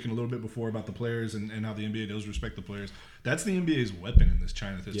point that you were making a little bit before about the players and how the NBA does respect the players. That's the NBA's weapon in this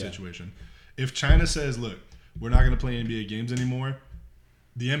China situation. If China says, look, we're not going to play NBA games anymore,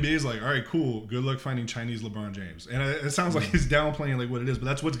 the NBA is like, all right, cool. Good luck finding Chinese LeBron James. And it sounds like he's downplaying like what it is, but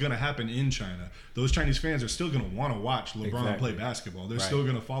that's what's going to happen in China. Those Chinese fans are still going to want to watch LeBron play basketball. They're still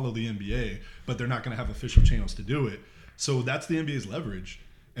going to follow the NBA, but they're not going to have official channels to do it. So that's the NBA's leverage.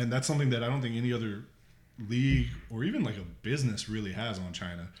 And that's something that I don't think any other league or even like a business really has on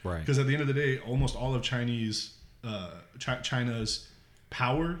China. Right. Because at the end of the day, almost all of China's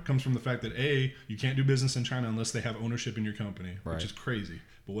power comes from the fact that A, you can't do business in China unless they have ownership in your company, Right. which is crazy,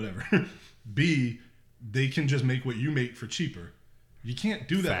 but whatever. B, they can just make what you make for cheaper. You can't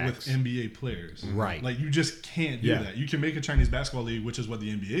do that Facts. with NBA players. Right. Like, you just can't do Yeah. that. You can make a Chinese basketball league, which is what the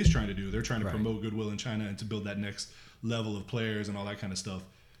NBA is trying to do. They're trying to Right. promote goodwill in China and to build that next level of players and all that kind of stuff.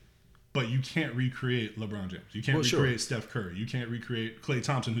 But you can't recreate LeBron James. You can't recreate Steph Curry. You can't recreate Klay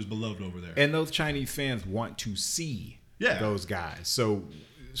Thompson, who's beloved over there. And those Chinese fans want to see those guys.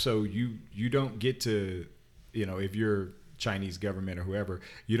 So you don't get to, if you're Chinese government or whoever,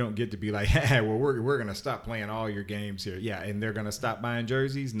 you don't get to be like, hey, well, we're gonna stop playing all your games here. Yeah, and they're gonna stop buying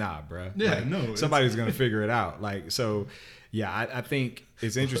jerseys. Nah, bro. Yeah, like, no, somebody's gonna figure it out. Like, so yeah, I think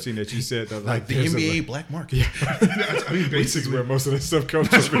it's interesting that you said that, like The there's NBA black market. I mean, this is basically, where most of this stuff comes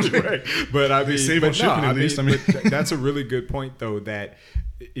from anyway. But I mean, save but on shipping at I mean, least. I mean- but that's a really good point, though. That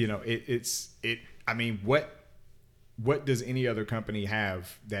I mean, what does any other company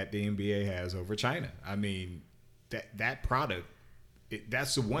have that the NBA has over China? I mean, that product.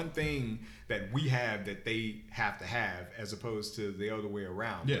 That's the one thing that we have that they have to have, as opposed to the other way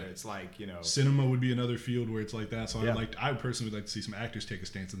around. Yeah. Where it's like, cinema would be another field where it's like that. So Yeah. I personally would like to see some actors take a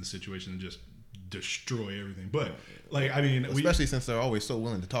stance in this situation and just destroy everything. But like, I mean, Especially since they're always so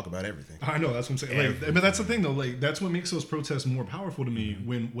willing to talk about everything. I know that's what I'm saying. Like, but that's the thing though. Like, that's what makes those protests more powerful to me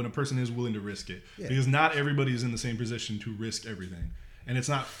when a person is willing to risk it. Yeah. Because not everybody is in the same position to risk everything, and it's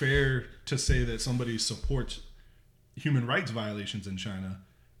not fair to say that somebody supports human rights violations in China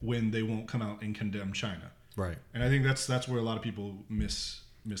when they won't come out and condemn China. right. And I think that's where a lot of people miss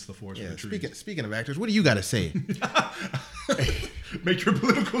the forest Yeah. for the trees. Speaking of actors, what do you got to say? Make your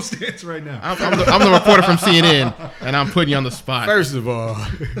political stance right now. I'm the reporter from CNN, and I'm putting you on the spot. First of all,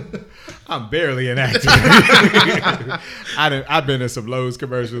 I'm barely an actor. I've been in some Lowe's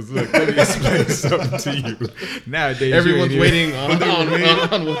commercials. Look, let me explain something to you. Nowadays, Everyone's you ain't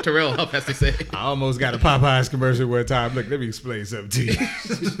waiting on what Terrell Huff has to say. I almost got a Popeyes commercial one time. Look, let me explain something to you.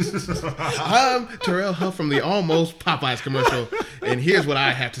 I'm Terrell Huff from the Almost Popeyes commercial. And here's what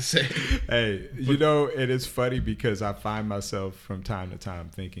I have to say. Hey, you know, and it's funny because I find myself from time to time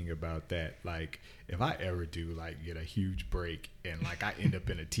thinking about that. Like, if I ever do like get a huge break and like I end up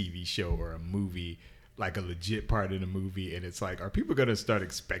in a TV show or a movie, like a legit part of the movie, and it's like, are people gonna start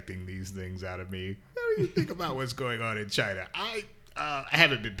expecting these things out of me? How do you think about what's going on in China? I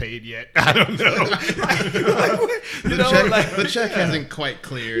haven't been paid yet. I don't know. The check hasn't quite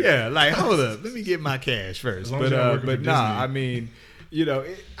cleared. Yeah, like hold up, let me get my cash first. As long as you're not working for Disney. I mean, you know,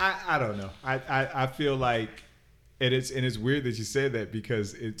 I don't know. I feel like, and it's weird that you said that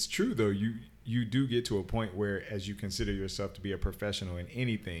because it's true though. You do get to a point where, as you consider yourself to be a professional in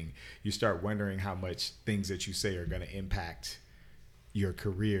anything, you start wondering how much things that you say are going to impact your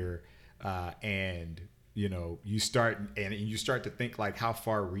career, and you know, you start to think like, how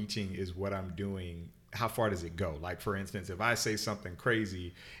far reaching is what I'm doing? How far does it go? Like, for instance, if I say something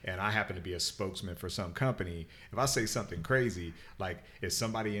crazy and I happen to be a spokesman for some company, if I say something crazy, like, is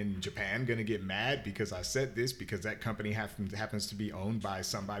somebody in Japan going to get mad because I said this because that company happens to be owned by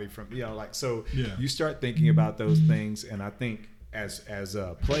somebody from, you know, like, so Yeah. you start thinking about those things. And I think as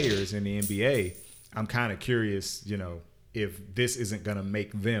players in the NBA, I'm kind of curious, you know, if this isn't going to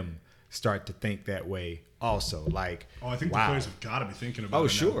make them start to think that way also. Like, Oh, I think wow. the players have got to be thinking about Oh, it.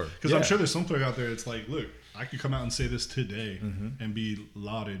 sure. Because Yeah. I'm sure there's some player out there that's like, look, I could come out and say this today Mm-hmm. and be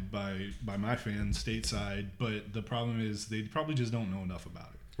lauded by my fans stateside, but the problem is they probably just don't know enough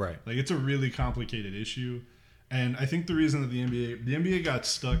about it. Right. Like, it's a really complicated issue. And I think the reason that the NBA got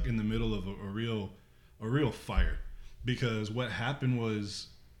stuck in the middle of a real fire, because what happened was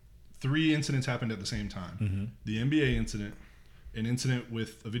 3 incidents happened at the same time. Mm-hmm. The NBA incident, an incident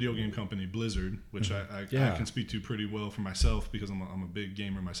with a video game company, Blizzard, which I can speak to pretty well for myself because I'm a big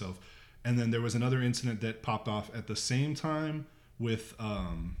gamer myself. And then there was another incident that popped off at the same time with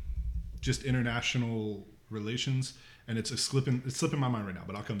just international relations, and it's slipping my mind right now,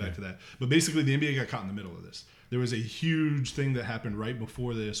 but I'll come back to that. But basically, the NBA got caught in the middle of this. There was a huge thing that happened right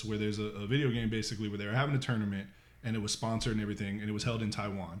before this, where there's a video game basically where they were having a tournament, and it was sponsored and everything, and it was held in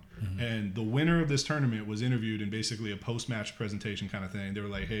Taiwan. And the winner of this tournament was interviewed in basically a post-match presentation kind of thing. They were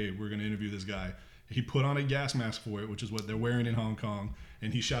like, hey, we're going to interview this guy. He put on a gas mask for it, which is what they're wearing in Hong Kong,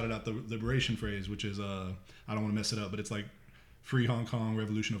 and he shouted out the liberation phrase, which is, I don't want to mess it up, but it's like, free Hong Kong,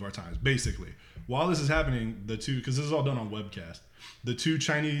 revolution of our times, basically. While this is happening, because this is all done on webcast, the 2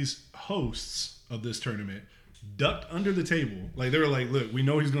 Chinese hosts of this tournament ducked under the table. Like, they were like, look, we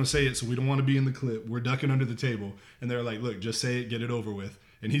know he's going to say it, so we don't want to be in the clip. We're ducking under the table. And they're like, look, just say it, get it over with.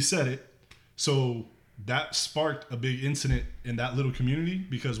 And he said it. So that sparked a big incident in that little community,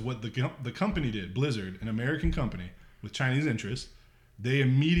 because what the company did, Blizzard, an American company with Chinese interests, they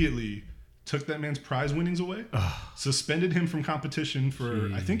immediately took that man's prize winnings away, suspended him from competition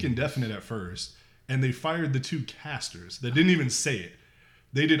for, I think, indefinite at first, and they fired the 2 casters that didn't even say it.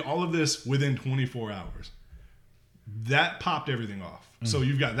 They did all of this within 24 hours. That popped everything off. So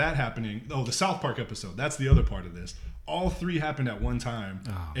you've got that happening. Oh, the South Park episode, that's the other part of this. All 3 happened at one time,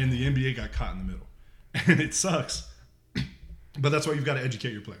 and the NBA got caught in the middle. And it sucks. But that's why you've got to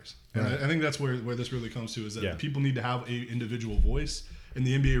educate your players. And I think that's where this really comes to, is that people need to have a individual voice, and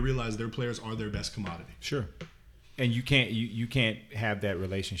the NBA realize their players are their best commodity. Sure. And you can't have that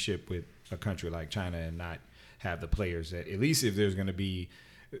relationship with a country like China and not have the players that, at least if there's going to be,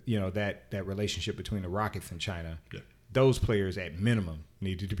 you know, that relationship between the Rockets and China, those players at minimum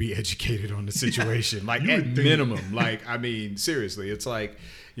needed to be educated on the situation. Like, at minimum. Like, I mean, seriously, it's like,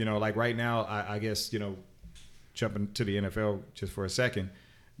 you know, like right now, I guess, you know, jumping to the NFL just for a second,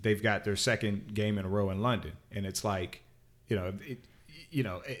 they've got their second game in a row in London. And it's like, you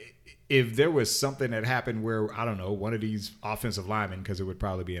know, if there was something that happened where, I don't know, one of these offensive linemen, because it would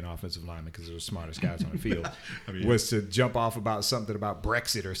probably be an offensive lineman because they're the smartest guys on the field, was to jump off about something about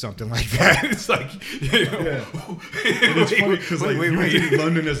Brexit or something like that. It's like, you know. Yeah. And it's funny because, like, you would think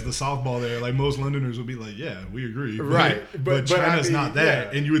London as the softball there. Like, most Londoners would be like, yeah, we agree. Right. But China's not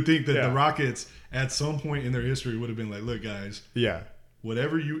that. Yeah. And you would think that the Rockets, at some point in their history, would have been like, look, guys,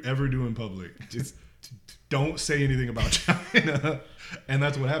 whatever you ever do in public, just don't say anything about China. And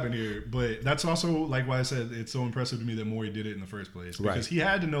that's what happened here. But that's also, like, why I said it's so impressive to me that Morey did it in the first place. Because he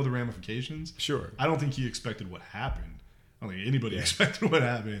had to know the ramifications. Sure. I don't think he expected what happened. I don't think anybody expected what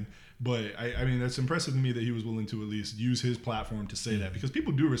happened. But, I mean, that's impressive to me that he was willing to at least use his platform to say that. Because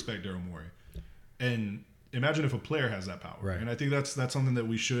people do respect Daryl Morey. And imagine if a player has that power. Right. And I think that's something that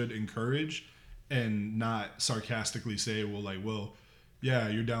we should encourage and not sarcastically say, well, yeah,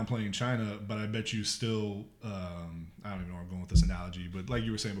 you're downplaying China, but I bet you still, I don't even know where I'm going with this analogy, but like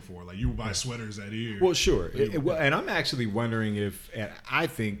you were saying before, like, you buy sweaters at here. Well, sure. And I'm actually wondering if, and I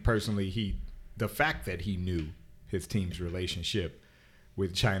think personally, the fact that he knew his team's relationship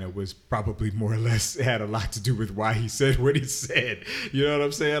with China was probably more or less had a lot to do with why he said what he said. You know what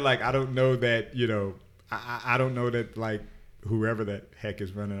I'm saying? Like, I don't know that, I don't know that, like, whoever the heck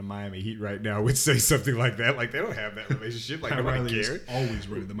is running the Miami Heat right now would say something like that. Like, they don't have that relationship. Like, Pat nobody Riley cares. is always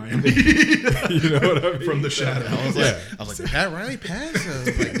running the Miami Heat. You know what I mean? From the shadow. I was like, did Pat Riley pass?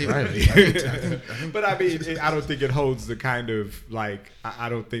 But I mean, I don't think it holds the kind of, like, I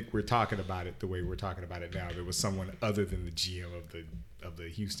don't think we're talking about it the way we're talking about it now. There was someone other than the GM of the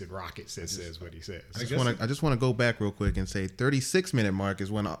Houston Rockets that says what he says. I just want to go back real quick and say 36-minute mark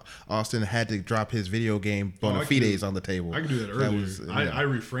is when Austin had to drop his video game bona fides on the table. I could do that earlier. I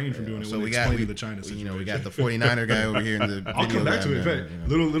refrained from doing it when explaining the China situation. We got the 49er guy over here in the I'll video come back to it. In guy, fact,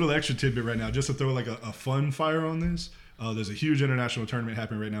 little extra tidbit right now, just to throw like a fun fire on this. There's a huge international tournament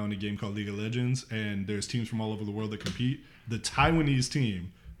happening right now in a game called League of Legends, and there's teams from all over the world that compete. The Taiwanese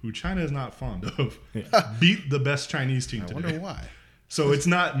team, who China is not fond of, beat the best Chinese team today. I wonder why. So it's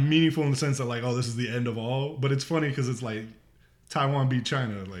not meaningful in the sense that like, oh, this is the end of all, but it's funny because it's like Taiwan beat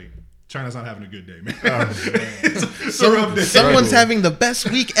China. Like, China's not having a good day, man. It's a rough day. Someone's having the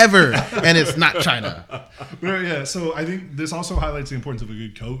best week ever, and it's not China. But yeah, so I think this also highlights the importance of a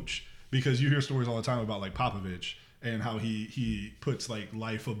good coach, because you hear stories all the time about like Popovich and how he puts like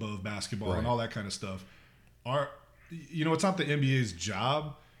life above basketball and all that kind of stuff. It's not the NBA's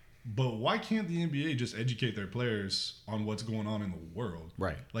job, but why can't the NBA just educate their players on what's going on in the world?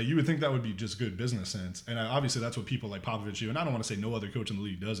 Right. Like, you would think that would be just good business sense. And obviously that's what people like Popovich do. And I don't want to say no other coach in the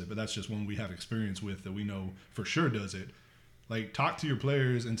league does it, but that's just one we have experience with that we know for sure does it. Like, talk to your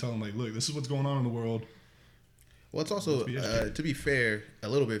players and tell them, like, look, this is what's going on in the world. Well, it's also, to be fair, a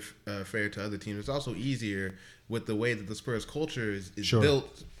little bit fair to other teams, it's also easier with the way that the Spurs culture is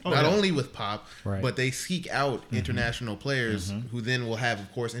built, not only with Pop, but they seek out international players who then will have,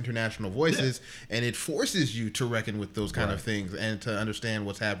 of course, international voices, and it forces you to reckon with those kind of things and to understand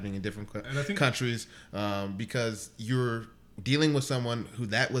what's happening in different countries, because you're dealing with someone who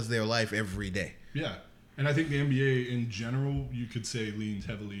that was their life every day. Yeah. And I think the NBA in general, you could say, leans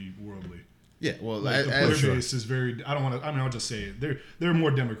heavily worldly. Yeah, well, like the player base is very. I'll just say it. They're more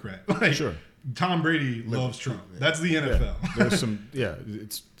Democrat. Like, Tom Brady loves Trump. That's the NFL. Yeah. There's some. Yeah,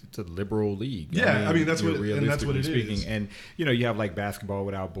 it's a liberal league. Yeah, I mean that's what it speaking. is. And you have like Basketball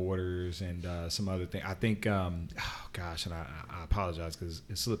Without Borders and some other thing. I think. And I apologize because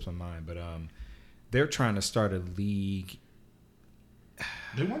it slips my mind, but they're trying to start a league.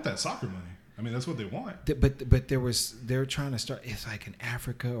 They want that soccer money. I mean, that's what they want. But they're trying to start. It's like in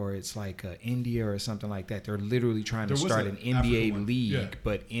Africa or it's like India or something like that. They're literally trying to start an NBA league,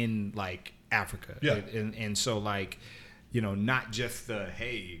 but in like Africa. Yeah. And so like, not just the,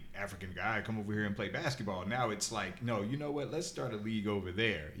 hey, African guy, come over here and play basketball. Now it's like, no, you know what? Let's start a league over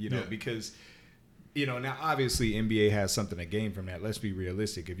there. Because. Now obviously NBA has something to gain from that. Let's be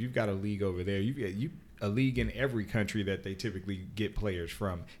realistic. If you've got a league over there, a league in every country that they typically get players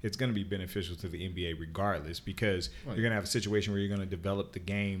from, it's going to be beneficial to the NBA regardless, because you're going to have a situation where you're going to develop the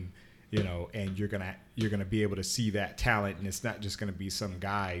game, and you're going to be able to see that talent, and it's not just going to be some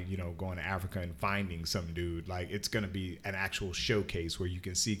guy, going to Africa and finding some dude. Like, it's going to be an actual showcase where you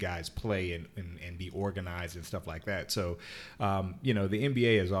can see guys play and be organized and stuff like that. So, the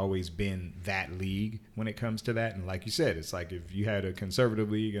NBA has always been that league when it comes to that. And like you said, it's like if you had a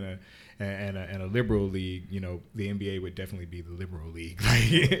conservative league and a liberal league, the NBA would definitely be the liberal league.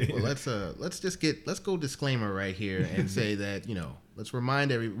 Well, let's go disclaimer right here and say that, let's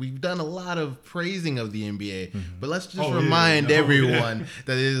remind we've done a lot of praising of the NBA, but let's just remind everyone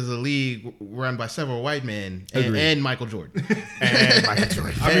that it is a league run by several white men and Michael Jordan.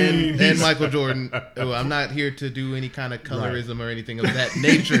 and Michael Jordan. I'm not here to do any kind of colorism or anything of that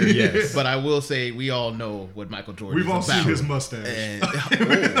nature. Yes. But I will say we all know what Michael Jordan is about. We've all seen his mustache. And, wow.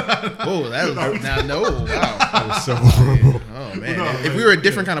 That was so horrible. Oh man. If we were a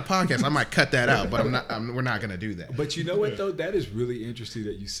different kind of podcast, I might cut that out, but we're not going to do that. But you know what though? That is really interesting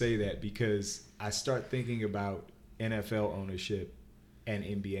that you say that, because I start thinking about NFL ownership and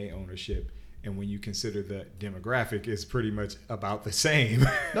NBA ownership, and when you consider the demographic is pretty much about the same.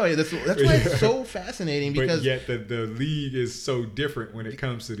 No, yeah, that's why it's so fascinating, because but yet the league is so different when it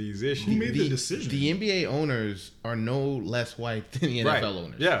comes to these issues. Who made the decision? The NBA owners are no less white than the NFL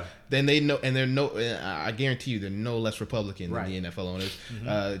owners. Yeah. Then they know, and I guarantee you, they're no less Republican than the NFL owners.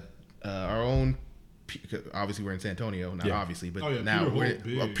 Mm-hmm. Our own. Obviously, we're in San Antonio, not obviously, but now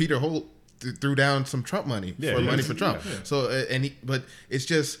Peter Holt threw down some Trump money for Trump. Yeah. So, but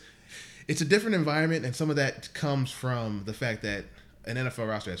it's a different environment, and some of that comes from the fact that an NFL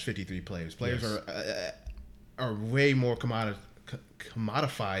roster has 53 players. Players are way more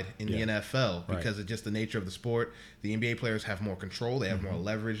commodified in the NFL because of just the nature of the sport. The NBA players have more control, they have more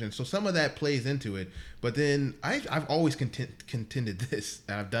leverage, and so some of that plays into it. But then I've always contended this,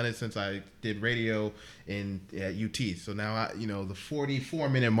 and I've done it since I did radio at UT. So now the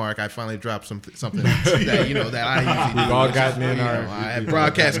 44-minute mark, I finally dropped something that that I usually do. We've all gotten in our. I have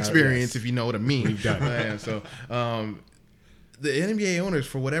broadcast experience, if you know what I mean. We've done it. And so. The NBA owners,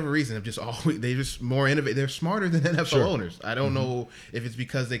 for whatever reason, have just always more innovative. They're smarter than NFL owners. I don't know if it's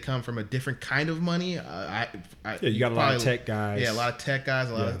because they come from a different kind of money. You got a lot of tech guys. Yeah, a lot of tech guys.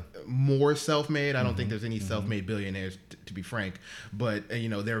 A lot of more self-made. I don't think there's any self-made billionaires, to be frank. But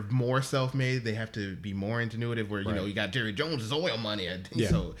they're more self-made. They have to be more ingenuitive. Where you got Jerry Jones' oil money.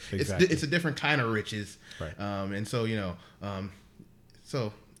 So exactly. it's a different kind of riches. Right. And so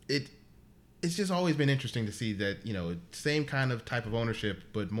so it. It's just always been interesting to see that same kind of type of ownership,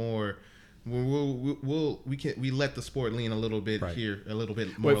 but more. We let the sport lean a little bit here, a little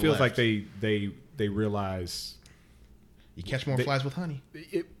bit more. Well, it feels left. like they realize you catch more flies with honey.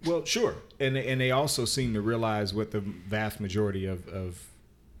 Well, sure, and they also seem to realize what the vast majority of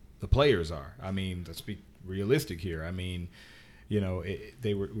the players are. I mean, let's be realistic here. I mean, we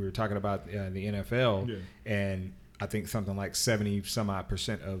were talking about the NFL, and I think something like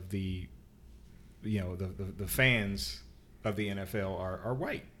 70% of the the fans of the NFL are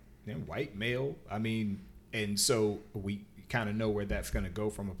white, white male. I mean, and so we kind of know where that's going to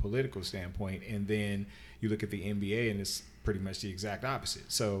go from a political standpoint. And then you look at the NBA, and it's pretty much the exact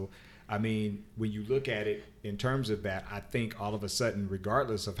opposite. So, I mean, when you look at it in terms of that, I think all of a sudden,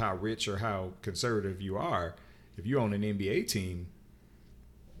 regardless of how rich or how conservative you are, if you own an NBA team,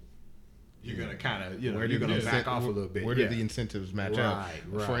 you're gonna kind of, you're gonna back off a little bit. Where do the incentives match up?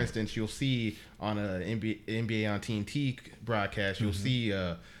 Right. For instance, you'll see on a NBA on TNT broadcast, you'll see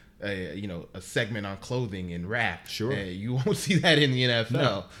a segment on clothing and rap. Sure. You won't see that in the NFL.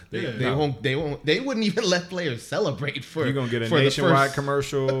 No. They won't. They wouldn't even let players celebrate for. You're gonna get a for the nationwide first-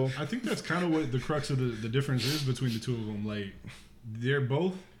 commercial. I think that's kind of what the crux of the difference is between the two of them. Like, they're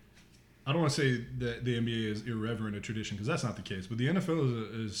both. I don't want to say that the NBA is irreverent of tradition, because that's not the case. But the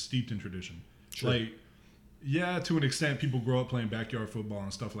NFL is steeped in tradition. Sure. Like, yeah, to an extent, people grow up playing backyard football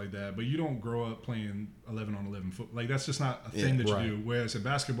and stuff like that. But you don't grow up playing 11-on-11 football. Like, that's just not a thing that you do. Whereas in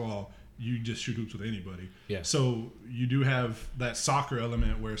basketball, you just shoot hoops with anybody. Yeah. So you do have that soccer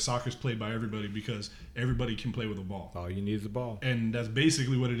element where soccer's played by everybody because everybody can play with a ball. All you need is the ball. And that's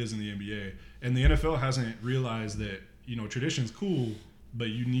basically what it is in the NBA. And the NFL hasn't realized that, tradition's cool, but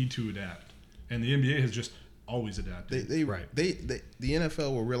you need to adapt. And the NBA has just always adapted. The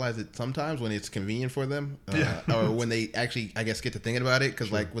NFL will realize it sometimes when it's convenient for them, or when they actually, I guess, get to thinking about it. Because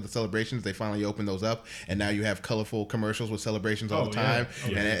like with the celebrations, they finally opened those up, and now you have colorful commercials with celebrations all the time,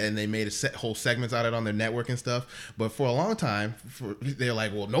 and they made whole segments out of it on their network and stuff. But for a long time, they're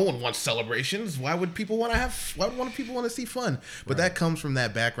like, well, no one wants celebrations. Why would people want to see fun? But that comes from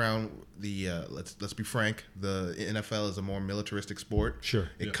that background. Let's be frank, the NFL is a more militaristic sport. Sure.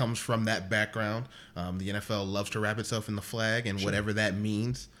 It comes from that background. The NFL loves to wrap itself in the flag and whatever that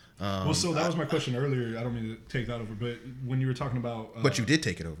means. Well, so that was my question earlier. I don't mean to take that over, but when you were talking about... but you did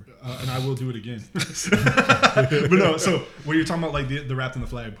take it over. And I will do it again. But no, so when you're talking about like the wrapped in the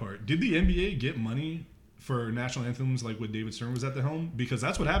flag part, did the NBA get money for national anthems like when David Stern was at the helm? Because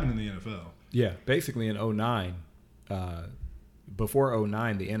that's what happened in the NFL. Yeah, basically in 2009, before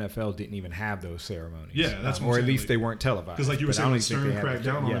 2009, the NFL didn't even have those ceremonies. Yeah, that's what I'm or saying. at least like, they weren't televised. Because like you were But I saying, don't when think Stern they had cracked the-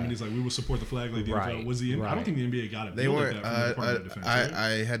 down on yeah. him, and he's like, we will support the flag like the Right, NFL. I don't right. think the NBA got it. They weren't. Like that from the Department of Defense, right? I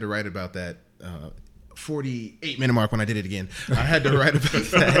had to write about that. 48-minute mark when I did it again. I had to write about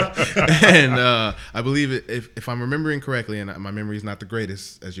that, and I believe if I'm remembering correctly, and my memory is not the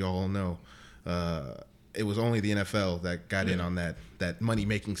greatest, as you all know, it was only the NFL that got in on that money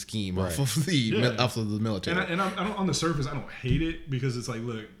making scheme off of the military. And I don't, on the surface, I don't hate it because it's like,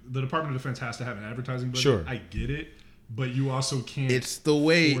 look, the Department of Defense has to have an advertising budget. Sure. I get it, but you also can't. It's the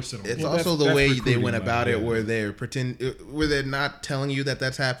way. force it on It's them. also the that's way they recruiting went money, about it, yeah. where they're not telling you that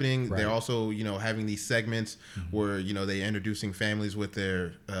that's happening. Right. They're also having these segments where they're introducing families with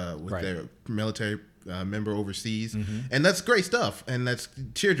their Right. their military member overseas, and that's great stuff, and that's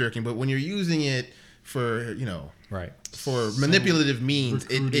tear jerking. But when you're using it for Right. for manipulative means,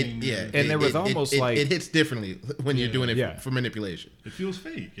 recruiting. And there was almost like- it hits differently when you're doing it Yeah. for manipulation. It feels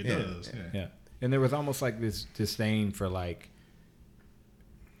fake. It Yeah. does. Yeah. Yeah. And there was almost like this disdain for like,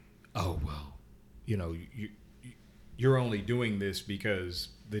 oh, well, you're only doing this because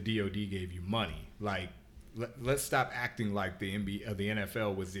the DOD gave you money. Like, let's stop acting like the NBA, the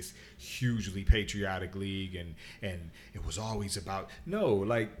NFL was this hugely patriotic league, and it was always about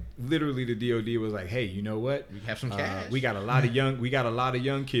like literally the DoD was like, hey, you know what? We have some cash. We got a lot of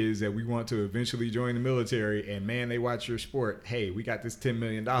young kids that we want to eventually join the military, and man, they watch your sport. Hey, we got this $10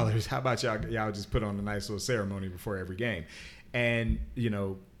 million. How about y'all just put on a nice little ceremony before every game? And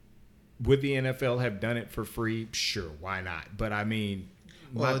would the NFL have done it for free? Sure, why not? But I mean,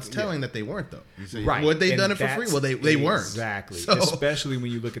 well, it's telling that they weren't, though. You see, right? Would they done it for free? Well, they weren't. Exactly. So. Especially when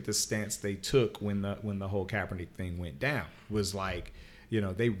you look at the stance they took when the whole Kaepernick thing went down. Was like,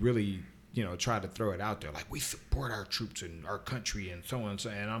 they really tried to throw it out there like we support our troops and our country and so on and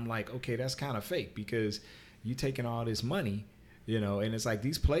so. And I'm like, okay, that's kind of fake because you taking all this money, and it's like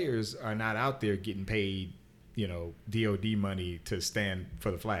these players are not out there getting paid DOD money to stand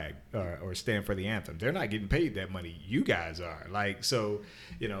for the flag or stand for the anthem. They're not getting paid that money. You guys are. Like, so,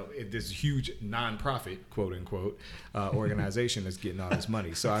 this huge nonprofit, quote unquote, organization that's getting all this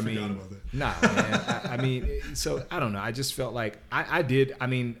money. So, I mean, nah, man. I mean, so I don't know. I just felt like I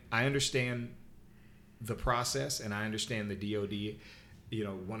understand the process and I understand the DOD.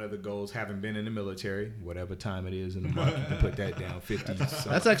 One of the goals, having been in the military, whatever time it is in the month, you can put that down 50.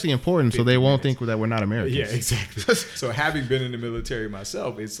 That's actually important, so they won't think that we're not Americans. Yeah, exactly. So having been in the military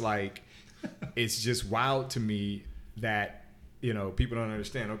myself, it's like, it's just wild to me that, people don't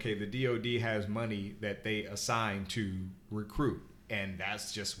understand, okay, the DOD has money that they assign to recruit. And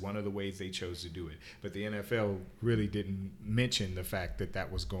that's just one of the ways they chose to do it. But the NFL really didn't mention the fact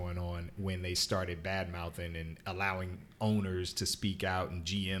that was going on when they started bad-mouthing and allowing owners to speak out and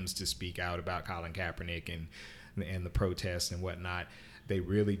GMs to speak out about Colin Kaepernick and the protests and whatnot. They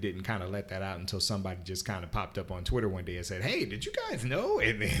really didn't kind of let that out until somebody just kind of popped up on Twitter one day and said, hey, did you guys know?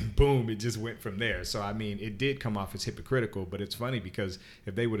 And then boom, it just went from there. So, I mean, it did come off as hypocritical, but it's funny because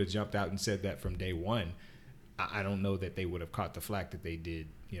if they would have jumped out and said that from day one, I don't know that they would have caught the flack that they did,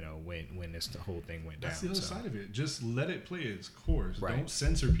 when the whole thing went down. That's the other side of it. Just let it play its course. Right. Don't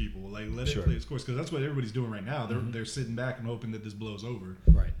censor people. Like, let it play its course. Because that's what everybody's doing right now. They're sitting back and hoping that this blows over.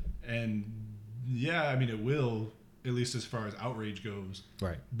 Right. And, yeah, I mean, it will, at least as far as outrage goes.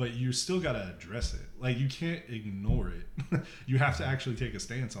 Right. But you still got to address it. Like, you can't ignore it. You have to actually take a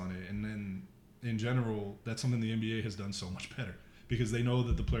stance on it. And then, in general, that's something the NBA has done so much better. Because they know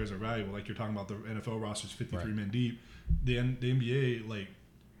that the players are valuable. Like you're talking about the NFL roster's 53 men deep. The NBA, like,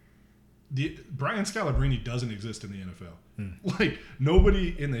 Brian Scalabrine doesn't exist in the NFL. Like,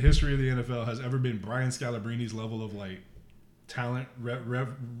 nobody in the history of the NFL has ever been Brian Scalabrine's level of, like, talent, what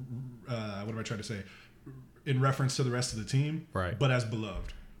am I trying to say, in reference to the rest of the team, right? But as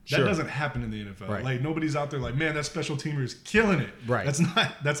beloved. That doesn't happen in the NFL. Right. Like, nobody's out there like, man, that special teamer is killing it. Right.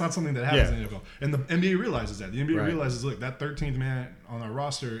 That's not something that happens in the NFL. And the NBA realizes that. The NBA realizes, look, that 13th man on our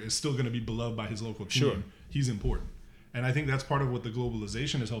roster is still going to be beloved by his local team. Sure. He's important. And I think that's part of what the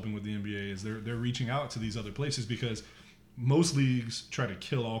globalization is helping with the NBA is they're reaching out to these other places because most leagues try to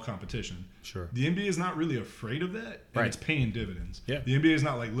kill all competition. Sure. The NBA is not really afraid of that, and it's paying dividends. Yeah. The NBA is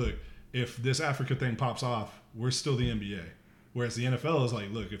not like, look, if this Africa thing pops off, we're still the NBA. Whereas the NFL is like,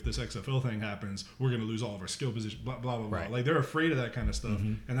 look, if this XFL thing happens, we're going to lose all of our skill position, blah, blah, blah, blah. Like, they're afraid of that kind of stuff.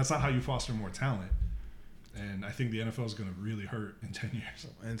 Mm-hmm. And that's not how you foster more talent. And I think the NFL is going to really hurt in 10 years.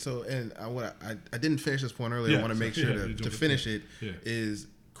 And I didn't finish this point earlier. I want to make sure to finish it. Is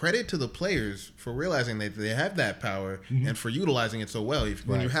credit to the players for realizing that they have that power and for utilizing it so well.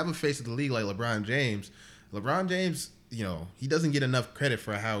 When you have a face of the league like LeBron James, he doesn't get enough credit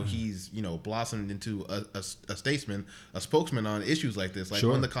for how he's, blossomed into a statesman, a spokesman on issues like this. Like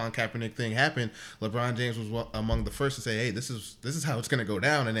when the Colin Kaepernick thing happened, LeBron James was among the first to say, hey, this is how it's going to go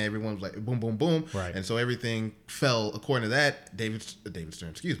down. And everyone was like, boom, boom, boom. Right. And so everything fell according to that. David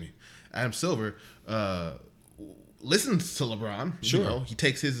Stern, Adam Silver, listens to LeBron. Sure. He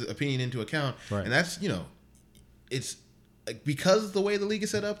takes his opinion into account. Right. And that's, it's because of the way the league is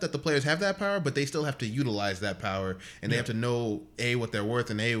set up that the players have that power, but they still have to utilize that power, and they have to know what they're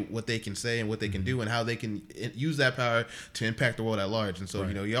worth, and what they can say and what they can do, and how they can use that power to impact the world at large. And so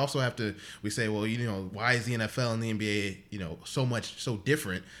you also have to, we say, well, why is the NFL and the NBA so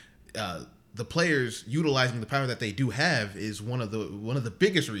different? The players utilizing the power that they do have is one of the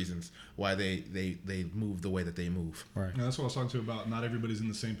biggest reasons why they move the way that they move. Right. And that's what I was talking to about. Not everybody's in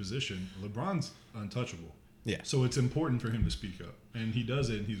the same position. LeBron's untouchable. Yeah. So it's important for him to speak up, and he does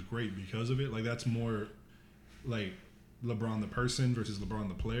it, and he's great because of it. Like, that's more like LeBron the person versus LeBron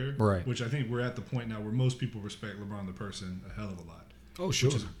the player. Right. Which I think we're at the point now where most people respect LeBron the person a hell of a lot. Oh, sure.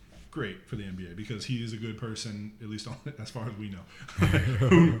 Which is great for the NBA because he is a good person, at least as far as we know.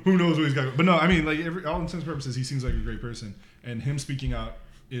 who knows what he's got? But no, I mean, like, all intents and purposes, he seems like a great person, and him speaking out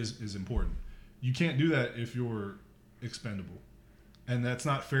is important. you can't do that if you're expendable. And that's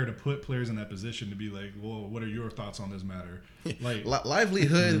not fair to put players in that position to be like, well, what are your thoughts on this matter? Like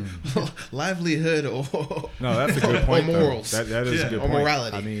livelihood, or No, that's a good point. Or morals. That is a good or point.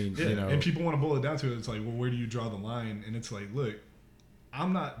 morality. I mean, yeah. you know, And people want to boil it down to it. It's like, well, where do you draw the line? And it's like, look,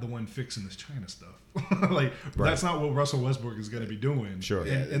 I'm not the one fixing this China stuff. Like, that's not what Russell Westbrook is going to be doing. Sure.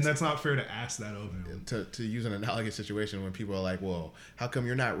 And that's not fair to ask that of him. to use an analogous situation when people are like, well, how come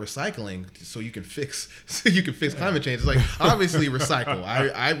you're not recycling so you can fix climate change? It's like, obviously recycle.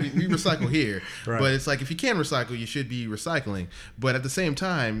 We recycle here, but it's like, if you can recycle, you should be recycling. But at the same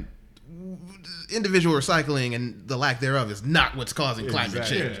time, individual recycling and the lack thereof is not what's causing climate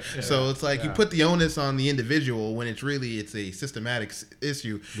change. So it's like, you put the onus on the individual when it's a systematic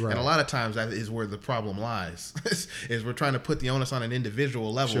issue. And a lot of times that is where the problem lies, is we're trying to put the onus on an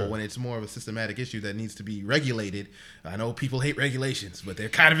individual level when it's more of a systematic issue that needs to be regulated. I know people hate regulations, but they're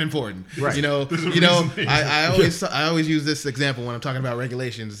kind of important. Right. I always use this example when I'm talking about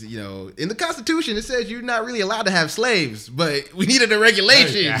regulations. In the Constitution, it says you're not really allowed to have slaves, but we needed a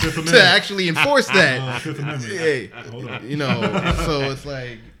regulation to actually enforce that. Fifth Amendment. Hold on. So it's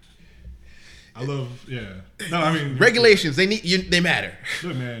like, I love, No, I mean, regulations. They matter.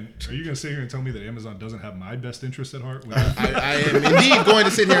 Look, man, are you gonna sit here and tell me that Amazon doesn't have my best interest at heart? I am indeed going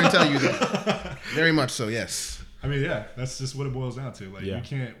to sit here and tell you that. Very much so. Yes. I mean, that's just what it boils down to. Like, you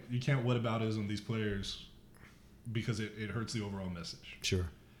can't whataboutism these players because it hurts the overall message. Sure.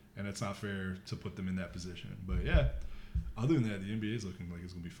 And it's not fair to put them in that position. But yeah, other than that, the NBA is looking like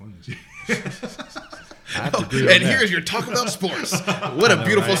it's gonna be fun this year. I have to agree on And that. here's your talk about sports. What a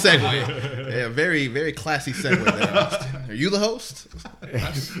beautiful segue. Yeah, very, very classy segue there, Austin. Are you the host?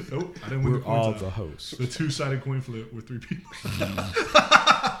 Nope, I didn't win We're the coin all toss. the hosts. The two-sided coin flip with 3 people.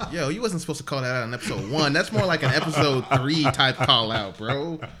 Yo, you wasn't supposed to call that out in episode 1. That's more like an episode 3 type call out,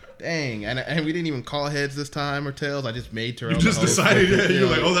 bro. Dang, and we didn't even call heads this time or tails. I just made Terrell. You just the host. decided. You're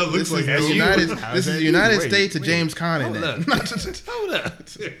like, oh, that looks like This is the United States of James Conner. Hold up.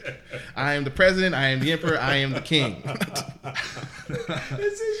 I am the president. I am the emperor. I am the king.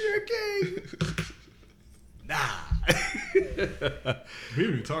 This is your king. We haven't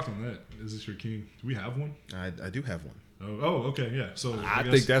even talked on that. Is this your king? Do we have one? I do have one. Oh, okay, yeah. So I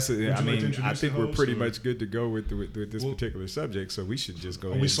guess, think that's. would you like to introduce I think the we're host, pretty or- much good to go with this particular subject. So we should just go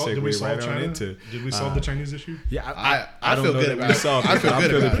ahead and Did we segue solve right China? on into. Did we solve the Chinese issue? Yeah, I don't feel know good that about we it. solved I it, feel but I'm good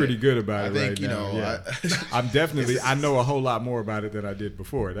feeling about pretty it. good about I it think, right you now. know, Yeah. I'm definitely. I know a whole lot more about it than I did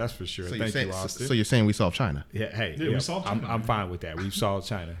before. That's for sure. So Thank you, Austin. So you're saying we solved China? Yeah, hey, Yeah, we solved China, I'm man. fine with that. We've solved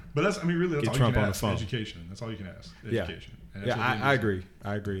China. But that's, I mean, really, that's Get all Trump you can on the ask. phone. Education. That's all you can ask. Yeah. Education. And that's Yeah, what the I NBA agree.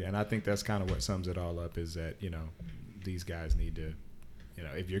 I agree, and I think that's kind of what sums it all up. Is that these guys need to,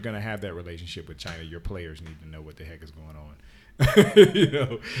 if you're gonna have that relationship with China, your players need to know what the heck is going on. Real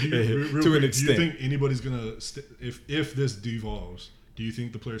To quick, an do extent. you think anybody's gonna if this devolves? Do you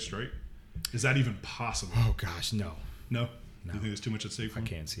think the players strike? Is that even possible? Oh gosh, no, No. You think there's too much at stake for I them?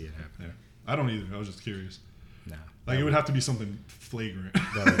 can't see it happening. Yeah. I don't either. I was just curious. No, Like, it would have to be something flagrant.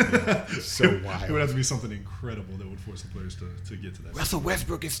 that would be so It would wild. have to be something incredible that would force the players to get to that. Russell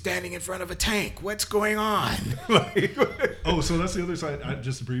Westbrook is standing in front of a tank. What's going on? Oh, so that's the other side.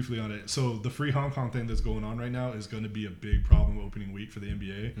 Just briefly on it. So the free Hong Kong thing that's going on right now is going to be a big problem opening week for the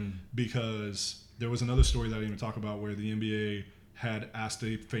NBA because there was another story that I didn't even talk about where the NBA had asked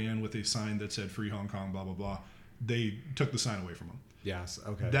a fan with a sign that said free Hong Kong, blah, blah, blah. They took the sign away from them. Yes.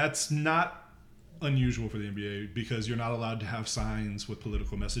 Okay. That's not unusual for the NBA because you're not allowed to have signs with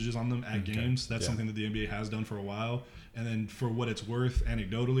political messages on them at games. That's something that the NBA has done for a while. And then for what it's worth,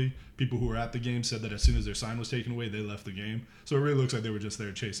 anecdotally, people who were at the game said that as soon as their sign was taken away, they left the game. So it really looks like they were just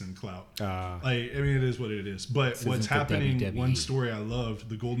there chasing clout. It is what it is. But what's isn't the happening, WWE. one story I loved,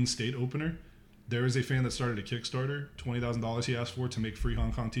 the Golden State opener, there is a fan that started a Kickstarter, $20,000 he asked for to make free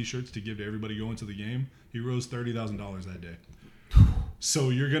Hong Kong t-shirts to give to everybody going to the game. He rose $30,000 that day. So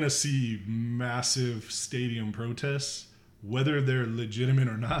you're going to see massive stadium protests, whether they're legitimate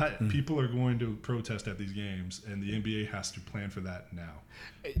or not. People are going to protest at these games, and the NBA has to plan for that now.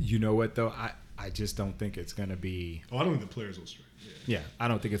 You know what though? I just don't think it's going to be. Oh, I don't think the players will strike. Yeah, I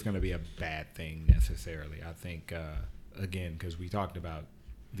don't think it's going to be a bad thing necessarily. I think again, because we talked about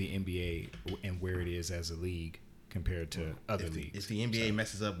the NBA and where it is as a league compared to other leagues. If the NBA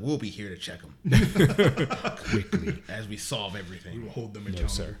messes up, we'll be here to check them Quickly. as we solve We everything. will hold them No, accountable.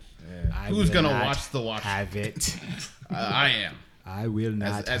 sir. I Who's will gonna not watch the watch? Have it. I am. I will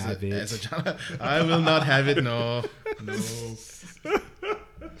not have it. I will not have it. No. No.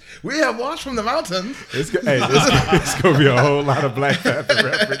 We have watched from the mountains. It's gonna be a whole lot of Black Panther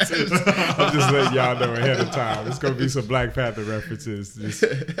references. I'm just letting y'all know ahead of time. It's gonna be some Black Panther references.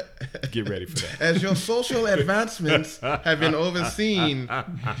 Get ready for that. As your social advancements have been overseen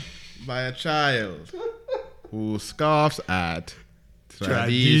by a child who scoffs at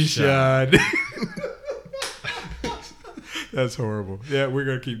tradition. Tradition. That's horrible. Yeah, we're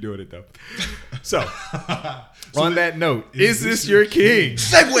gonna keep doing it though. So, on that note, is this your king?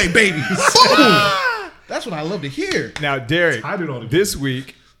 Segway, baby. Boom. That's what I love to hear. Now, Derek, Tied it all together. this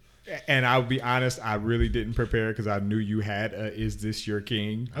week, and I'll be honest, I really didn't prepare because I knew you had a "Is this your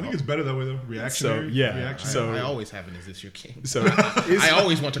king?" I think it's better that way though. Reactionary. So, yeah. Reactionary. So- I always have an "Is this your king?" So I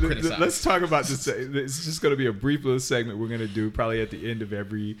always want to criticize. Let's talk about this. It's just going to be a brief little segment we're going to do probably at the end of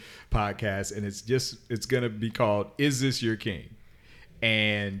every podcast, and it's going to be called "Is This Your King?"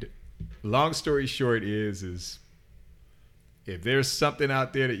 And long story short is if there's something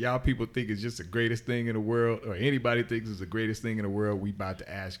out there that y'all people think is just the greatest thing in the world, or anybody thinks is the greatest thing in the world, we about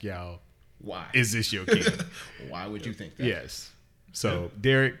to ask y'all, Why? is this your king? Why would you think that? Yes. So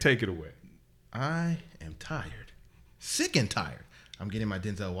Derek, take it away. I am tired. Sick and tired. I'm getting my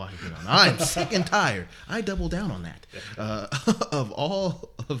Denzel Washington on. I'm sick and tired. I double down on that. Of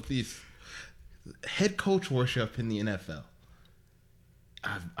all of these head coach worship in the NFL,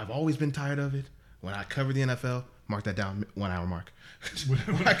 I've always been tired of it. When I covered the NFL, mark that down, 1 hour mark.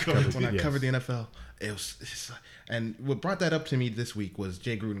 when I covered the NFL, and what brought that up to me this week was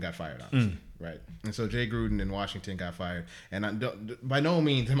Jay Gruden got fired, obviously, right? And so Jay Gruden in Washington got fired, and by no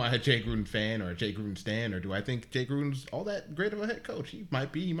means am I a Jay Gruden fan or a Jay Gruden stan, or do I think Jay Gruden's all that great of a head coach? He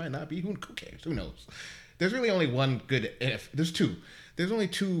might be, he might not be. Who cares? Who knows? There's really only one good. There's two. There's only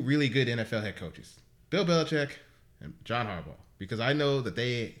two really good NFL head coaches: Bill Belichick and John Harbaugh. Because I know that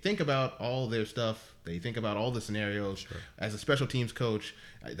they think about all their stuff. They think about all the scenarios. Sure. As a special teams coach,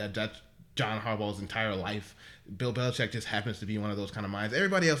 that's John Harbaugh's entire life. Bill Belichick just happens to be one of those kind of minds.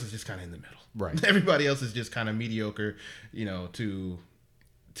 Everybody else is just kind of in the middle. Right. Everybody else is just kind of mediocre, to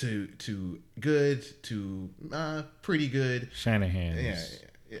good to pretty good. Shanahan.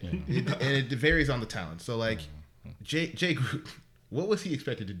 Yeah. And it varies on the talent. So like Jay Gruden, what was he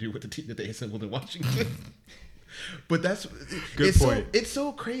expected to do with the team that they assembled in Washington? But that's good point. It's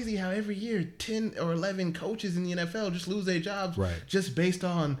so crazy how every year 10 or 11 coaches in the NFL just lose their jobs just based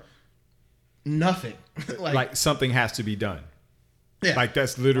on nothing. like something has to be done. Yeah. Like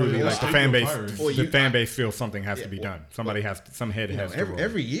that's literally like the fan base. Or The fan base feels something has to be done. Somebody has to, some head has to roll.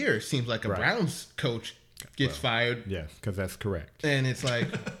 Every year it seems like a Browns coach gets fired. Yeah, because that's correct. And it's like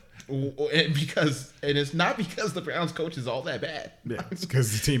and it's not because the Browns coach is all that bad. Yeah, it's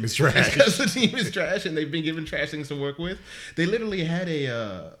because the team is It's trash. because the team is trash and they've been given trash things to work with. They literally had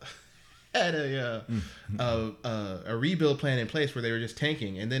a rebuild plan in place where they were just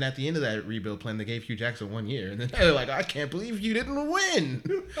tanking, and then at the end of that rebuild plan, they gave Hugh Jackson 1 year, and then they're like, "I can't believe you didn't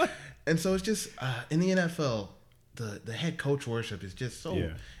win." And so it's just in the NFL, the head coach worship is just so. Yeah.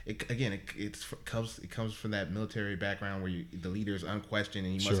 It comes from that military background where the leader is unquestioned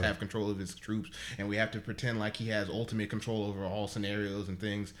and he must have control of his troops, and we have to pretend like he has ultimate control over all scenarios and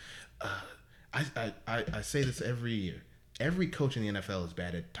things. I say this every year. Every coach in the NFL is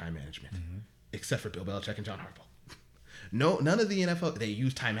bad at time management, except for Bill Belichick and John Harbaugh. None of the NFL, they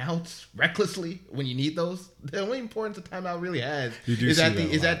use timeouts recklessly when you need those. The only importance a timeout really has is at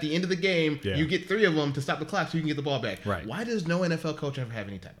the end of the game. Yeah. You get 3 of them to stop the clock so you can get the ball back. Right. Why does no NFL coach ever have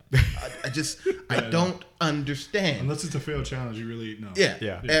any timeouts? I don't understand. Unless it's a failed challenge, you really no. Yeah.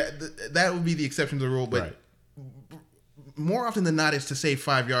 That would be the exception to the rule, but. Right. More often than not, it's to save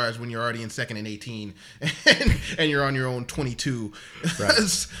 5 yards when you're already in 2nd and 18 and you're on your own 22. Right. And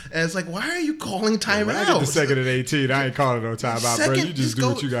it's like, why are you calling timeout? When I get to 2nd and 18, I ain't calling no timeout, bro. You just do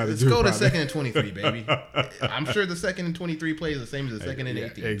what you got to do. Let's go to 2nd and 23, baby. I'm sure the 2nd and 23 play is the same as the 2nd and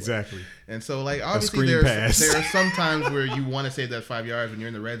 18. Exactly. Play. And so, like, obviously, there are some times where you want to save that 5 yards when you're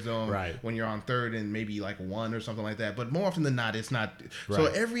in the red zone, when you're on 3rd and maybe like 1 or something like that. But more often than not, it's not. Right. So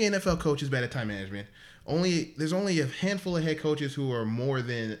every NFL coach is bad at time management. There's only a handful of head coaches who are more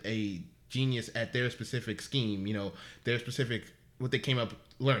than a genius at their specific scheme, their specific, what they came up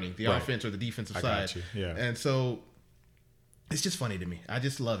learning, the offense or the defensive side. Got you. Yeah. And so it's just funny to me. I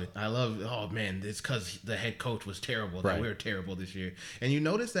just love it. Oh man, it's because the head coach was terrible that we were terrible this year. And you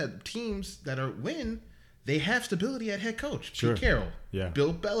notice that teams that win, they have stability at head coach. Pete Carroll,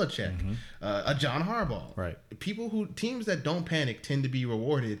 Bill Belichick, a John Harbaugh. Right. Teams that don't panic tend to be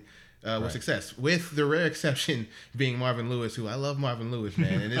rewarded with success, with the rare exception being Marvin Lewis, who I love Marvin Lewis,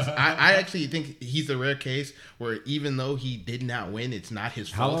 man. And I actually think he's the rare case where even though he did not win, it's not his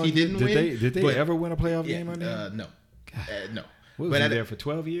fault he didn't win. Did they ever win a playoff game on that? No. No. What was he there for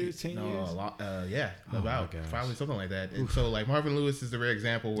 12 years, 10 No, years? yeah, Oh, about my gosh. probably something like that. And so like Marvin Lewis is the rare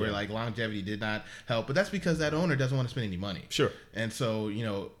example where like longevity did not help, but that's because that owner doesn't want to spend any money. Sure. And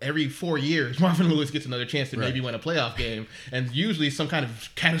so every 4 years, Marvin Lewis gets another chance to maybe win a playoff game, and usually some kind of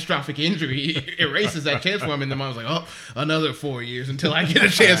catastrophic injury erases that chance for him. And the mom's like, oh, another 4 years until I get a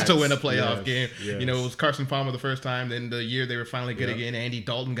chance to win a playoff game. Yes. It was Carson Palmer the first time. Then the year they were finally good again, Andy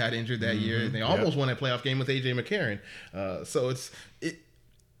Dalton got injured that year, and they almost won a playoff game with AJ McCarron. So it's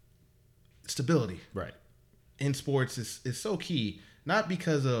stability Right. in sports is so key, not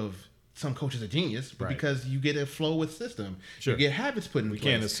because of some coaches are genius, but Right. because you get a flow with system. Sure. You get habits put in place. We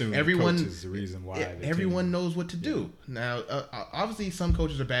can't assume everyone the coach is the reason why. the everyone team- knows what to do. Now, obviously, some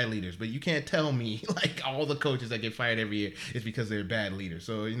coaches are bad leaders, but you can't tell me like all the coaches that get fired every year is because they're bad leaders.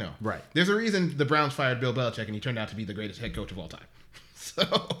 So Right. There's a reason the Browns fired Bill Belichick, and he turned out to be the greatest head coach of all time. So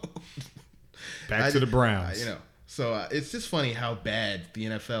Back to the Browns. So it's just funny how bad the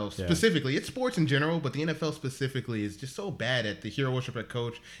NFL specifically, it's sports in general, but the NFL specifically is just so bad at the hero worship at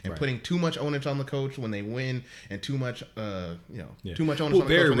coach and putting too much onus on the coach when they win and too much, too much onus on the coach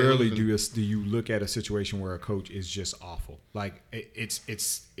very when they rarely lose. do you look at a situation where a coach is just awful. Like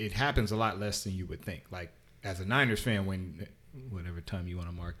it happens a lot less than you would think. Like as a Niners fan, when whatever time you want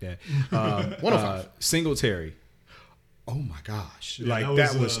to mark that, 105. Singletary. Oh my gosh! Yeah, like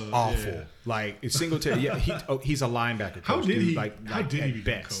that that was, was awful. yeah. Like it's Singletary. Yeah, he's a linebacker coach. How did dude. he? Like How did he at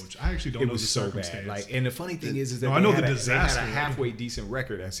become best. coach? I actually don't It know was the so circumstance. bad. Like, and the funny thing is that No, I know they the had disaster. a halfway decent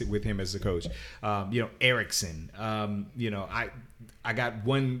record with him as the coach. Erickson. I got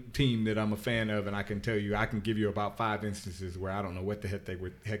one team that I'm a fan of, and I can tell you, I can give you about 5 instances where I don't know what the heck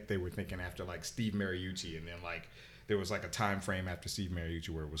they were thinking after like Steve Mariucci, and then like there was like a time frame after Steve Mariucci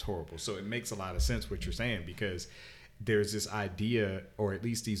where it was horrible. So it makes a lot of sense what you're saying, because there's this idea, or at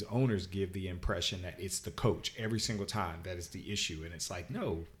least these owners give the impression that it's the coach every single time that is the issue, and it's like,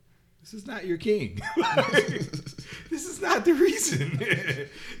 no, this is not your king. This is not the reason.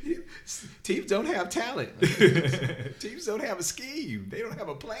 Teams don't have talent. Teams don't have a scheme. They don't have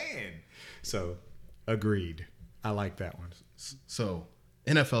a plan. So, agreed. I like that one. So,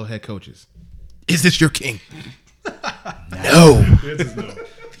 NFL head coaches, is this your king? No. The answer is no.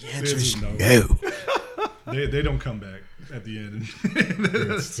 The answer is no. They don't come back at the end.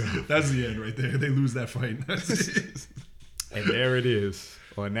 That's the end right there. They lose that fight. And there it is.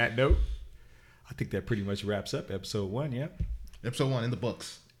 On that note, I think that pretty much wraps up episode 1, yeah? Episode 1 in the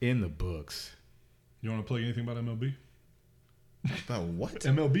books. In the books. You want to plug anything about MLB? About what?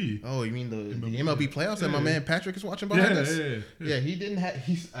 MLB. Oh, you mean the MLB playoffs that my Yeah. man Patrick is watching behind us? Yeah. He didn't have.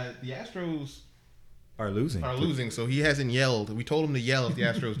 The Astros Are losing. are losing, so he hasn't yelled. We told him to yell if the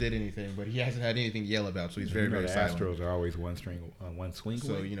Astros did anything, but he hasn't had anything to yell about, so he's very, very the silent. Astros are always one swing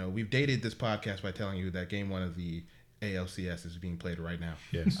So away. we've dated this podcast by telling you that Game 1 of the ALCS is being played right now.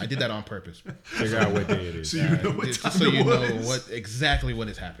 Yes. I did that on purpose. Figure out what day it is. So you know what Just time so you it know was. exactly what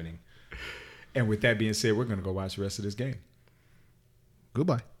is happening. And with that being said, we're going to go watch the rest of this game.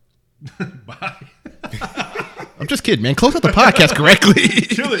 Goodbye. Bye. I'm just kidding, man. Close out the podcast correctly.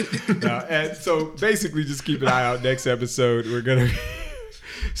 Kill it. And so basically just keep an eye out next episode. We're going to,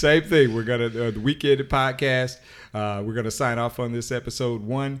 same thing. We're going to, the weekend podcast. We're going to sign off on this episode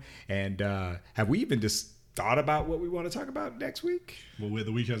 1. And have we even just thought about what we want to talk about next week? Well,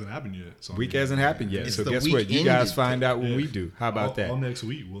 the week hasn't happened yet. So Week hasn't happened yet. It's So the guess week what? You guys ended. find out when Yeah. we do. How about that? All next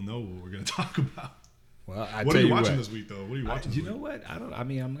week, we'll know what we're going to talk about. Well, I What tell are you you watching what. this week, though? What are you watching? You this know week? what?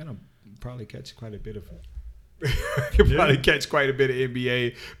 I'm gonna probably catch quite a bit of. Probably catch quite a bit of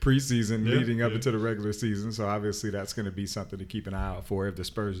NBA preseason Yeah, leading up yeah. into the regular season. So obviously that's going to be something to keep an eye out for if the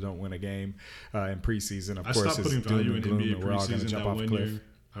Spurs don't win a game in preseason. Of I course, stopped it's putting value doom in and gloom, NBA and we're all going to preseason jump that off a one cliff. year.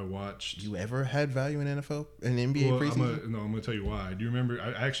 I watched. You ever had value in NFL in NBA Well, preseason? I'm going to tell you why. Do you remember?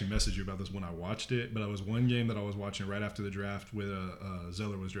 I actually messaged you about this when I watched it, but it was one game that I was watching right after the draft with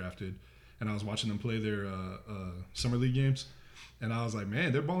Zeller was drafted, and I was watching them play their summer league games, and I was like,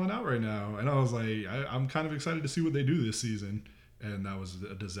 man, they're balling out right now, and I was like, I'm kind of excited to see what they do this season. And that was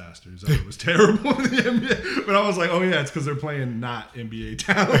a disaster. Zeller was terrible in the NBA. But I was like, oh, yeah, it's because they're playing not NBA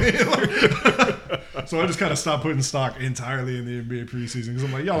talent. So I just kind of stopped putting stock entirely in the NBA preseason because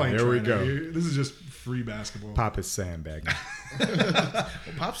I'm like, y'all ain't There we trying go. here. This is just free basketball. Pop is sandbagging. Well,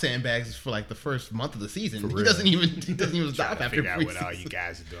 Pop sandbags for like the first month of the season. He real. doesn't even stop after Figure out what all preseason. you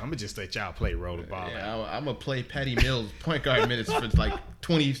guys are doing. I'm gonna just let y'all play roll the ball. Yeah, I'm gonna play Patty Mills point guard minutes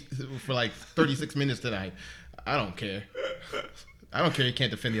for like 36 minutes tonight. I don't care. I don't care. He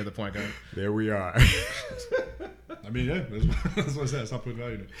can't defend the other point guard. There we are. I mean, yeah, that's what I said. Stop putting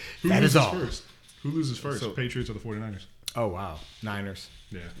value in it. Who That is loses all. first? Who loses first, So- Patriots or the 49ers? Oh wow, Niners.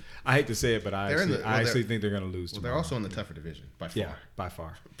 Yeah. I hate to say it, but I They're in actually, the- well, I actually they're- think they're going to lose. Well, they're tomorrow. also in the tougher division by far. Yeah, by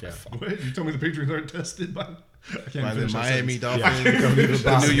far. Yeah. What? You told me the Patriots aren't tested by... I can't By the finish that Miami sentence. Dolphins,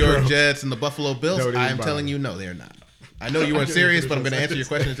 the New York Jets, and the Buffalo Bills. Don't even I'm bother. telling you, no, they're not. I know you weren't serious, but I'm going to answer your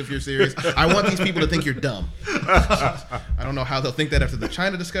questions if you're serious. I want these people to think you're dumb. I don't know how they'll think that after the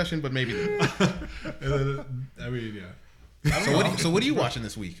China discussion, but maybe. I mean, yeah. So what are you watching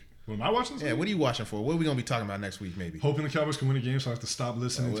this week? What am I watching this Yeah, week? what are you watching for? What are we going to be talking about next week, maybe? Hoping the Cowboys can win a game, so I have to stop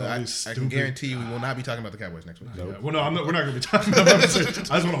listening to all I these stupid... can guarantee you we will not be talking about the Cowboys next week. Yeah. Well, no, we're not going to be talking about that.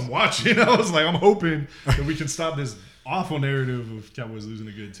 That's what I'm watching. I was like, I'm hoping that we can stop this awful narrative of Cowboys losing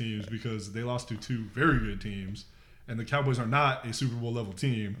to good teams because they lost to two very good teams. And the Cowboys are not a Super Bowl level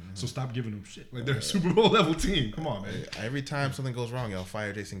team, so stop giving them shit. Like, they're a Super Bowl level team. Come on, man. Every time something goes wrong, y'all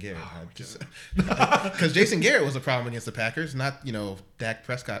fire Jason Garrett. Oh, Because Jason Garrett was a problem against the Packers, not, Dak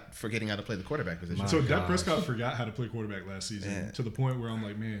Prescott forgetting how to play the quarterback position. So Dak Prescott forgot how to play quarterback last season Yeah. to the point where I'm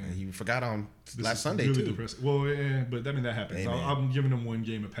like, man, He forgot on this last is Sunday, really too. depressing. Well, yeah, but I mean that happens. Hey, man. I'm giving him one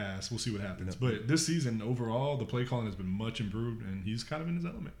game a pass. We'll see what happens. But this season overall, the play calling has been much improved, and he's kind of in his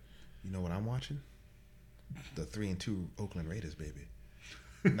element. You know what I'm watching? The 3-2 Oakland Raiders, baby.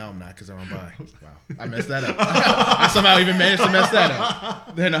 No, I'm not because they're on bye. Wow, I messed that up. I somehow even managed to mess that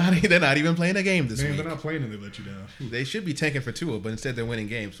up. They're not even playing a game this Man, week. they're not playing and they let you down. They should be tanking for Tua, but instead they're winning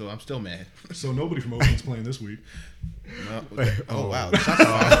games. So I'm still mad. So nobody from Oakland's playing this week. Oh wow! The shots are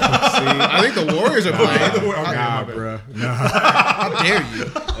fired. I think the Warriors are playing. Okay, Nah, my bad. bro. Nah, How dare you?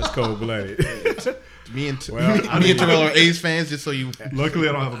 that's cold blooded. Me and Well, me and Terrell are A's fans, just so you. Luckily,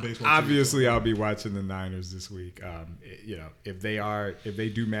 I don't have a baseball team. Obviously, I'll be watching the Niners this week. If they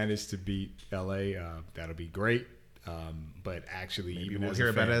do manage to beat LA, that'll be great. But actually, even We'll as hear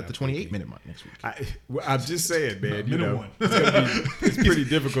a about fan, it at the I'm 28-minute mark next week. I'm just saying, man. Minute one. It's pretty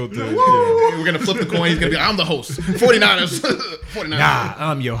difficult to. We're gonna flip the coin. He's gonna be. I'm the host. 49ers. 49ers. Nah,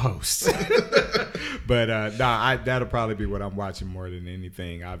 I'm your host. But that'll probably be what I'm watching more than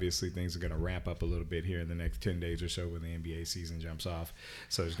anything. Obviously, things are going to ramp up a little bit here in the next 10 days or so when the NBA season jumps off.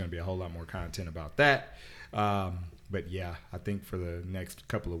 So there's going to be a whole lot more content about that. But yeah, I think for the next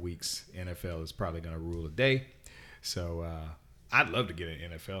couple of weeks, NFL is probably going to rule the day. So I'd love to get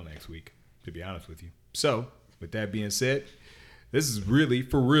an NFL next week, to be honest with you. So with that being said, this is really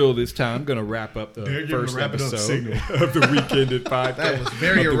for real this time. I'm going to wrap up the They're giving first the wrap it up episode signal. of the Weekended Podcast. That was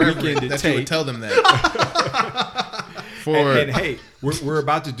very of the irreverent Weekended that you would Take. tell them that. And hey, we're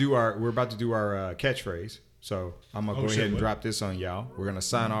about to do our catchphrase. So I'm gonna go shit, ahead and what? drop this on y'all. We're gonna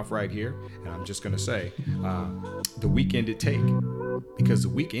sign off right here, and I'm just gonna say the Weekended Take, because the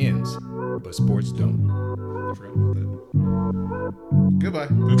week ends, but sports don't. I forgot about that. Goodbye.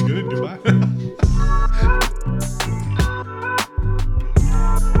 That's good. Goodbye.